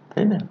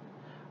 তাই না?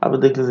 আপনি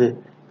দেখলেন যে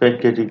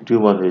প্যানক্রিয়াটিক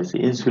টিউমার হয়েছে,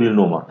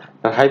 ইনসুলিনোমা,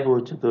 তার হাইপো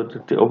হচ্ছে, তো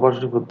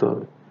অপারেশন করতে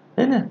হবে,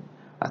 তাই না?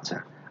 আচ্ছা,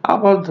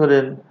 আবার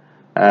ধরেন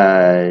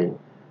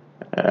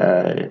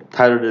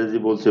থাইরয়েড যে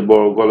বলছে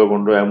বড়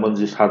গলগণ্ড এমন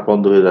যে শ্বাস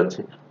বন্ধ হয়ে যাচ্ছে,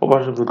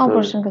 অপারেশন করতে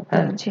হবে,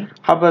 হ্যাঁ।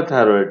 হাইপার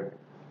থাইরয়েড,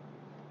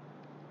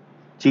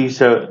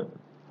 চিকিৎসা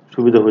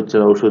সুবিধা হচ্ছে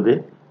না ওষুধে,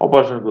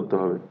 অপারেশন করতে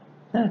হবে,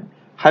 হ্যাঁ।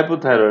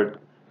 হাইপোথাইরয়েড,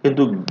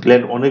 কিন্তু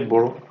গ্ল্যান্ড অনেক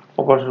বড়,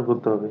 অপারেশন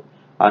করতে হবে।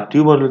 আর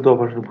টিউমার হলে তো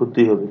অপারেশন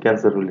করতেই হবে,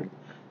 ক্যান্সার হলে।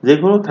 যে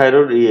কোনো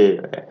থাইরয়েড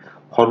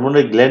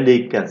হরমোনের গ্ল্যান্ডে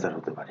ক্যান্সার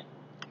হতে পারে,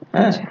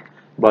 হ্যাঁ,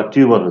 বা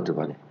টিউমার হতে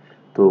পারে,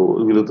 তো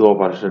এগুলো তো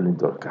অপারেশনের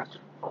দরকার।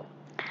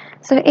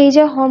 স্যার, এই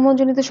যে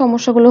হরমোনজনিত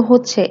সমস্যাগুলো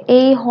হচ্ছে,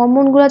 এই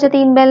হরমোনগুলো যাতে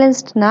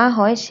ইমব্যালেন্সড না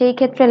হয়, সেই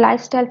ক্ষেত্রে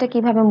লাইফস্টাইলটা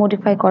কিভাবে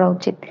মডিফাই করা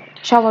উচিত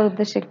সবার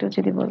উদ্দেশ্যে একটু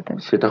যদি বলতেন।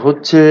 সেটা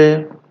হচ্ছে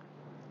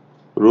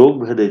রোগ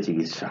ভেদে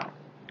চিকিৎসা,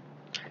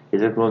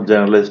 এটা কোনো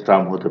জেনারেলাইজ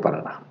টার্ম হতে পারে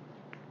না।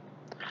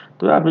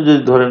 তো আপনি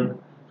যদি ধরেন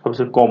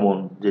সবচেয়ে কমন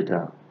যেটা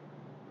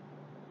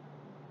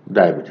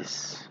ডায়াবেটিস,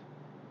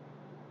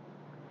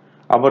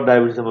 আবার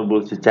ডায়াবেটিস আমরা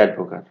বলছি 4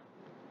 প্রকার,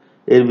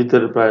 এর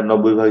ভিতরে প্রায়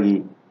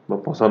 90% বা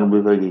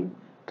 95%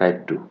 টাইপ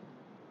 2।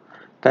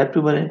 টাইপ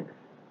 2 মানে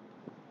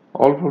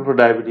অল্প অল্প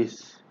ডায়াবেটিস,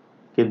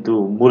 কিন্তু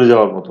মরে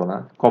যাওয়ার মতো না,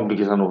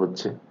 কমপ্লিকেশনও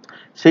হচ্ছে।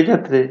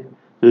 সেক্ষেত্রে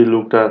যদি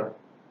লোকটা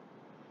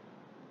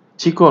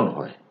চিকন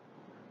হয়,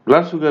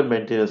 ব্লাড সুগার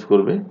মেনটেনেন্স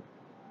করবে,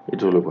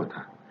 এটা হলো কথা।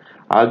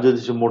 আর যদি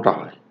সে মোটা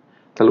হয়,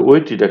 তাহলে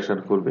ওয়েট রিডাকশন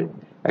করবে,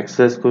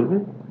 এক্সারসাইজ করবে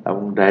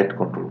এবং ডায়েট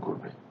কন্ট্রোল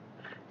করবে।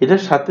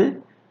 এটার সাথে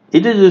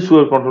এটা যদি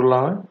সুগার কন্ট্রোল না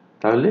হয়,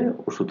 তাহলে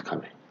ওষুধ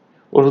খাবে।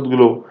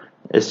 ওষুধগুলো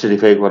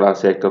স্টেরিফাই করা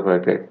আছে একটা পর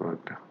একটা, একটা পর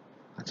একটা।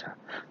 আচ্ছা,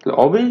 তাহলে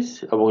অবেজ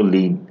এবং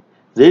লিন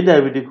যেই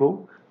ডায়াবেটিক হোক,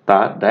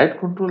 তার ডায়েট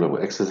কন্ট্রোল এবং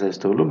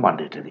এক্সারসাইজটা হলো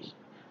ম্যান্ডেটরি,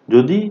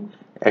 যদি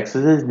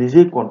এক্সারসাইজ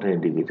নিজেই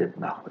কন্ট্রাইন্ডিকেটেড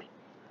না হয়।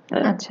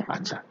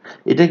 আচ্ছা,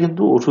 এটা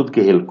কিন্তু ওষুধকে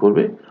হেল্প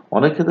করবে,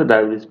 অনেক ক্ষেত্রে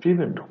ডায়াবেটিস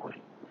প্রিভেন্টও করে।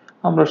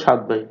 আমরা 7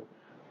 ভাই,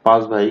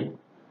 5 ভাই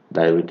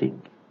ডায়াবেটিক,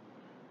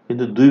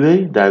 কিন্তু 2 ভাই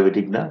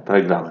ডায়াবেটিক না, তারা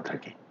গ্রামে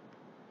থাকে,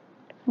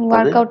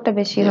 ওয়ার্কআউটটা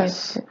বেশি হয়,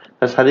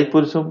 তার শারীরিক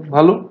পরিশ্রম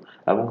ভালো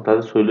এবং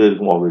তাদের শরীরে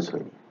এরকম অবেজ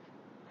হয়নি।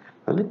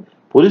 তাহলে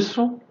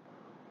পরিশ্রম,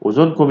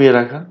 ওজন কমিয়ে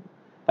রাখা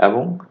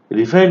এবং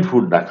রিফাইন্ড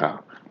ফুড না খাওয়া,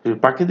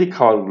 প্রাকৃতিক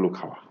খাবারগুলো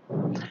খাওয়া,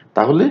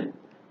 তাহলে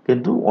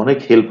কিন্তু অনেক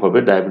হেল্প হবে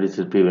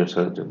ডায়াবেটিসের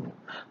প্রিভেনশনের জন্য।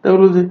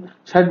 তাহলে যে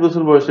 60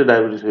 বছর বয়সে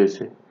ডায়াবেটিস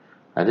হয়েছে,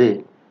 আরে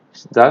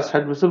যার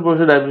 60 বছর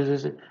বয়সে ডায়াবেটিস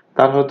হয়েছে,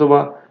 তার হয়তো বা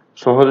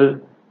শহরের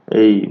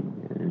এই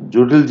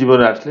জটিল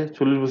জীবনে আসলে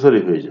 40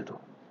 বছরই হয়ে যেত,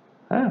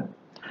 হ্যাঁ।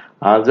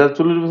 আর যার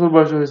 40 বছর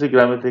বয়স হয়েছে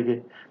গ্রামে থেকে,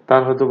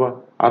 তার হয়তো বা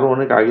আরো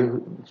অনেক আগে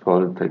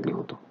শহরে থাকলে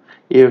হতো,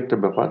 এই একটা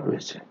ব্যাপার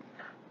রয়েছে।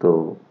 তো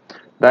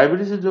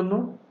ডায়াবেটিসের জন্য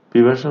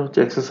প্রিভেনশন হচ্ছে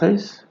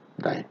এক্সারসাইজ,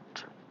 ডায়েট,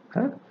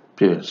 হ্যাঁ,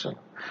 প্রিভেনশন,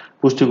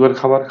 পুষ্টিকর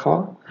খাবার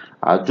খাওয়া,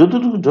 আর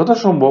যতটুকু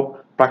যথাসম্ভব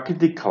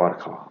প্রাকৃতিক খাবার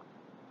খাওয়া।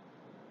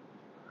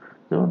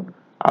 যেমন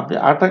আপনি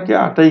আটাকে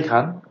আটাই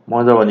খান,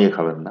 ময়দা বানিয়ে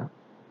খাবেন না,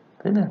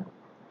 তাই না?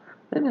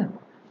 তাই না?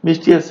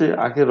 মিষ্টি আছে,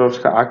 আখের রস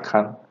আখ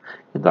খান,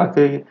 কিন্তু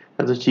আখে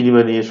এত চিনি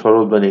বানিয়ে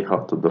শরবত বানিয়ে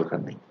খাওয়ার তো দরকার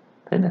নেই,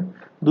 তাই না?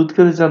 দুধ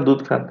খেতে চান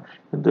দুধ খান,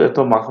 কিন্তু এত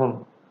মাখন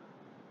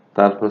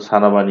তারপর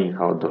ছানা বানিয়ে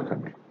খাওয়ার দরকার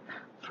নেই।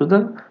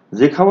 সুতরাং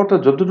যে খাবারটা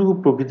যতটুকু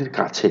প্রকৃতির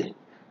কাছে,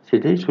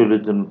 সেটাই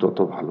শরীরের জন্য তত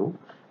ভালো,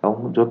 এবং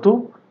যত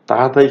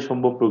তাড়াতাড়ি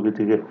সম্ভব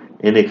প্রকৃতিকে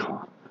এনে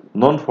খাওয়া,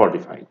 নন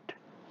ফর্টিফাইড।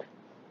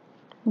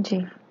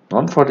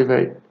 নন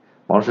ফর্টিফাইড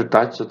মানুষের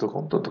টাচ যত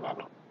কম তত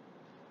ভালো।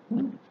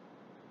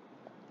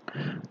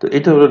 তো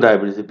এটা হলো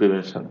ডায়াবেটিসের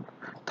প্রিভেনশন।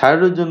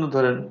 থাইরয়েডের জন্য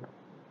ধরেন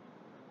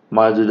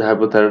মায়ের যদি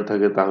হাইপোথাইরয়েড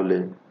থাকে, তাহলে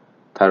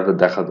থাইরয়েড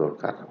দেখা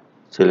দরকার,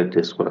 ছেলে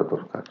টেস্ট করা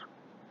দরকার।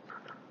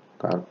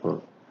 তারপর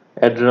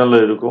অ্যাড্রেনাল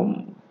এরকম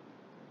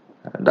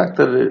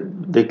ডাক্তার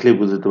দেখলেই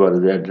বুঝতে পারে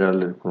যে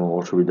অ্যাড্রেনালের কোনো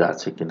অসুবিধা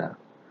আছে কিনা,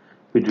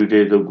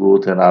 পিটুইটারি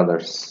গ্রোথ এন্ড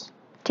আদার্স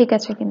ঠিক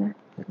আছে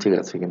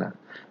কিনা।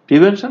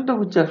 প্রিভেনশনটা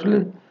হচ্ছে আসলে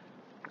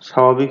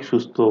স্বাভাবিক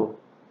সুস্থ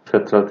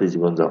ফেতরাতে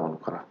জীবনযাপন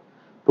করা,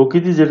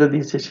 প্রকৃতি যেটা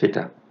দিয়েছে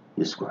সেটা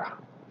ইউজ করা,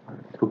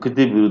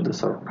 প্রকৃতির বিরুদ্ধে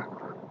চলনা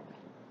করা।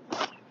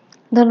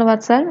 ধন্যবাদ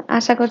স্যার।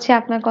 আশা করছি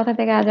আপনার কথা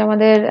থেকে আজ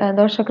আমাদের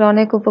দর্শকরা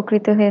অনেক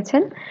উপকৃত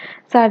হয়েছেন।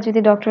 স্যার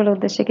যদি ডক্টরালার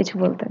উদ্দেশ্যে কিছু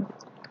বলতেন।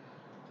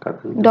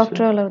 কাদের উদ্দেশ্যে?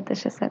 ডক্টরালার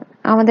উদ্দেশ্যে স্যার।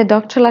 আমাদের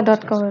ডক্টরালা.com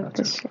আচ্ছা, এর আচ্ছা, আচ্ছা।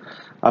 উদ্দেশ্যে।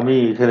 আমি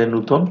এখানে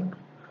নতুন,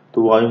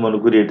 তবু আমি মনে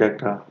করি এটা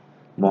একটা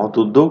মহৎ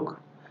উদ্যোগ,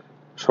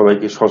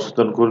 সবাইকে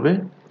সচেতন করবে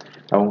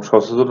এবং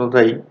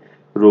সচেতনতাই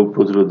রোগ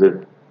প্রতিরোধের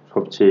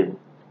সবচেয়ে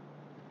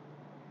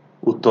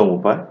উত্তম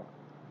উপায়।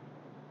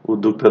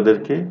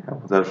 উদ্যোক্তাদেরকে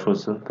এবং যারা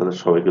শুনছেন তাদের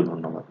সবাইকে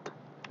ধন্যবাদ।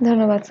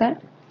 ধন্যবাদ স্যার।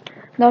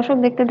 দর্শক,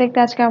 দেখতে দেখতে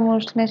আজকে আমার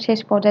অনুষ্ঠানের শেষ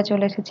পর্যায়ে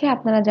চলে এসেছি।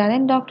 আপনারা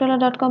জানেন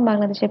ডক্টরলা.com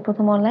বাংলাদেশের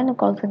প্রথম অনলাইন ও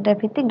কল সেন্টার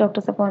ভিত্তিক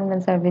ডক্টরস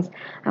অ্যাপয়েন্টমেন্ট সার্ভিস।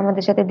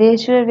 আমাদের সাথে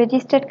দেশ জুড়ে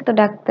রেজিস্টার্ডকৃত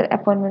ডাক্তার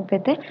অ্যাপয়েন্টমেন্ট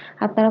পেতে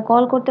আপনারা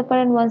কল করতে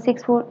পারেন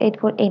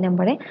 16484 এই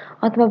নম্বরে,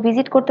 অথবা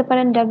ভিজিট করতে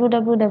পারেন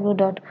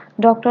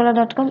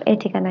www.doctorala.com এই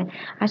ঠিকানায়।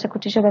 আশা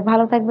করছি সবাই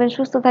ভালো থাকবেন,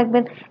 সুস্থ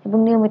থাকবেন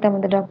এবং নিয়মিত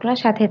আমাদের ডক্টরলার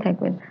সাথেই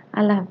থাকবেন।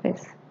 আল্লাহ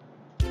হাফেজ।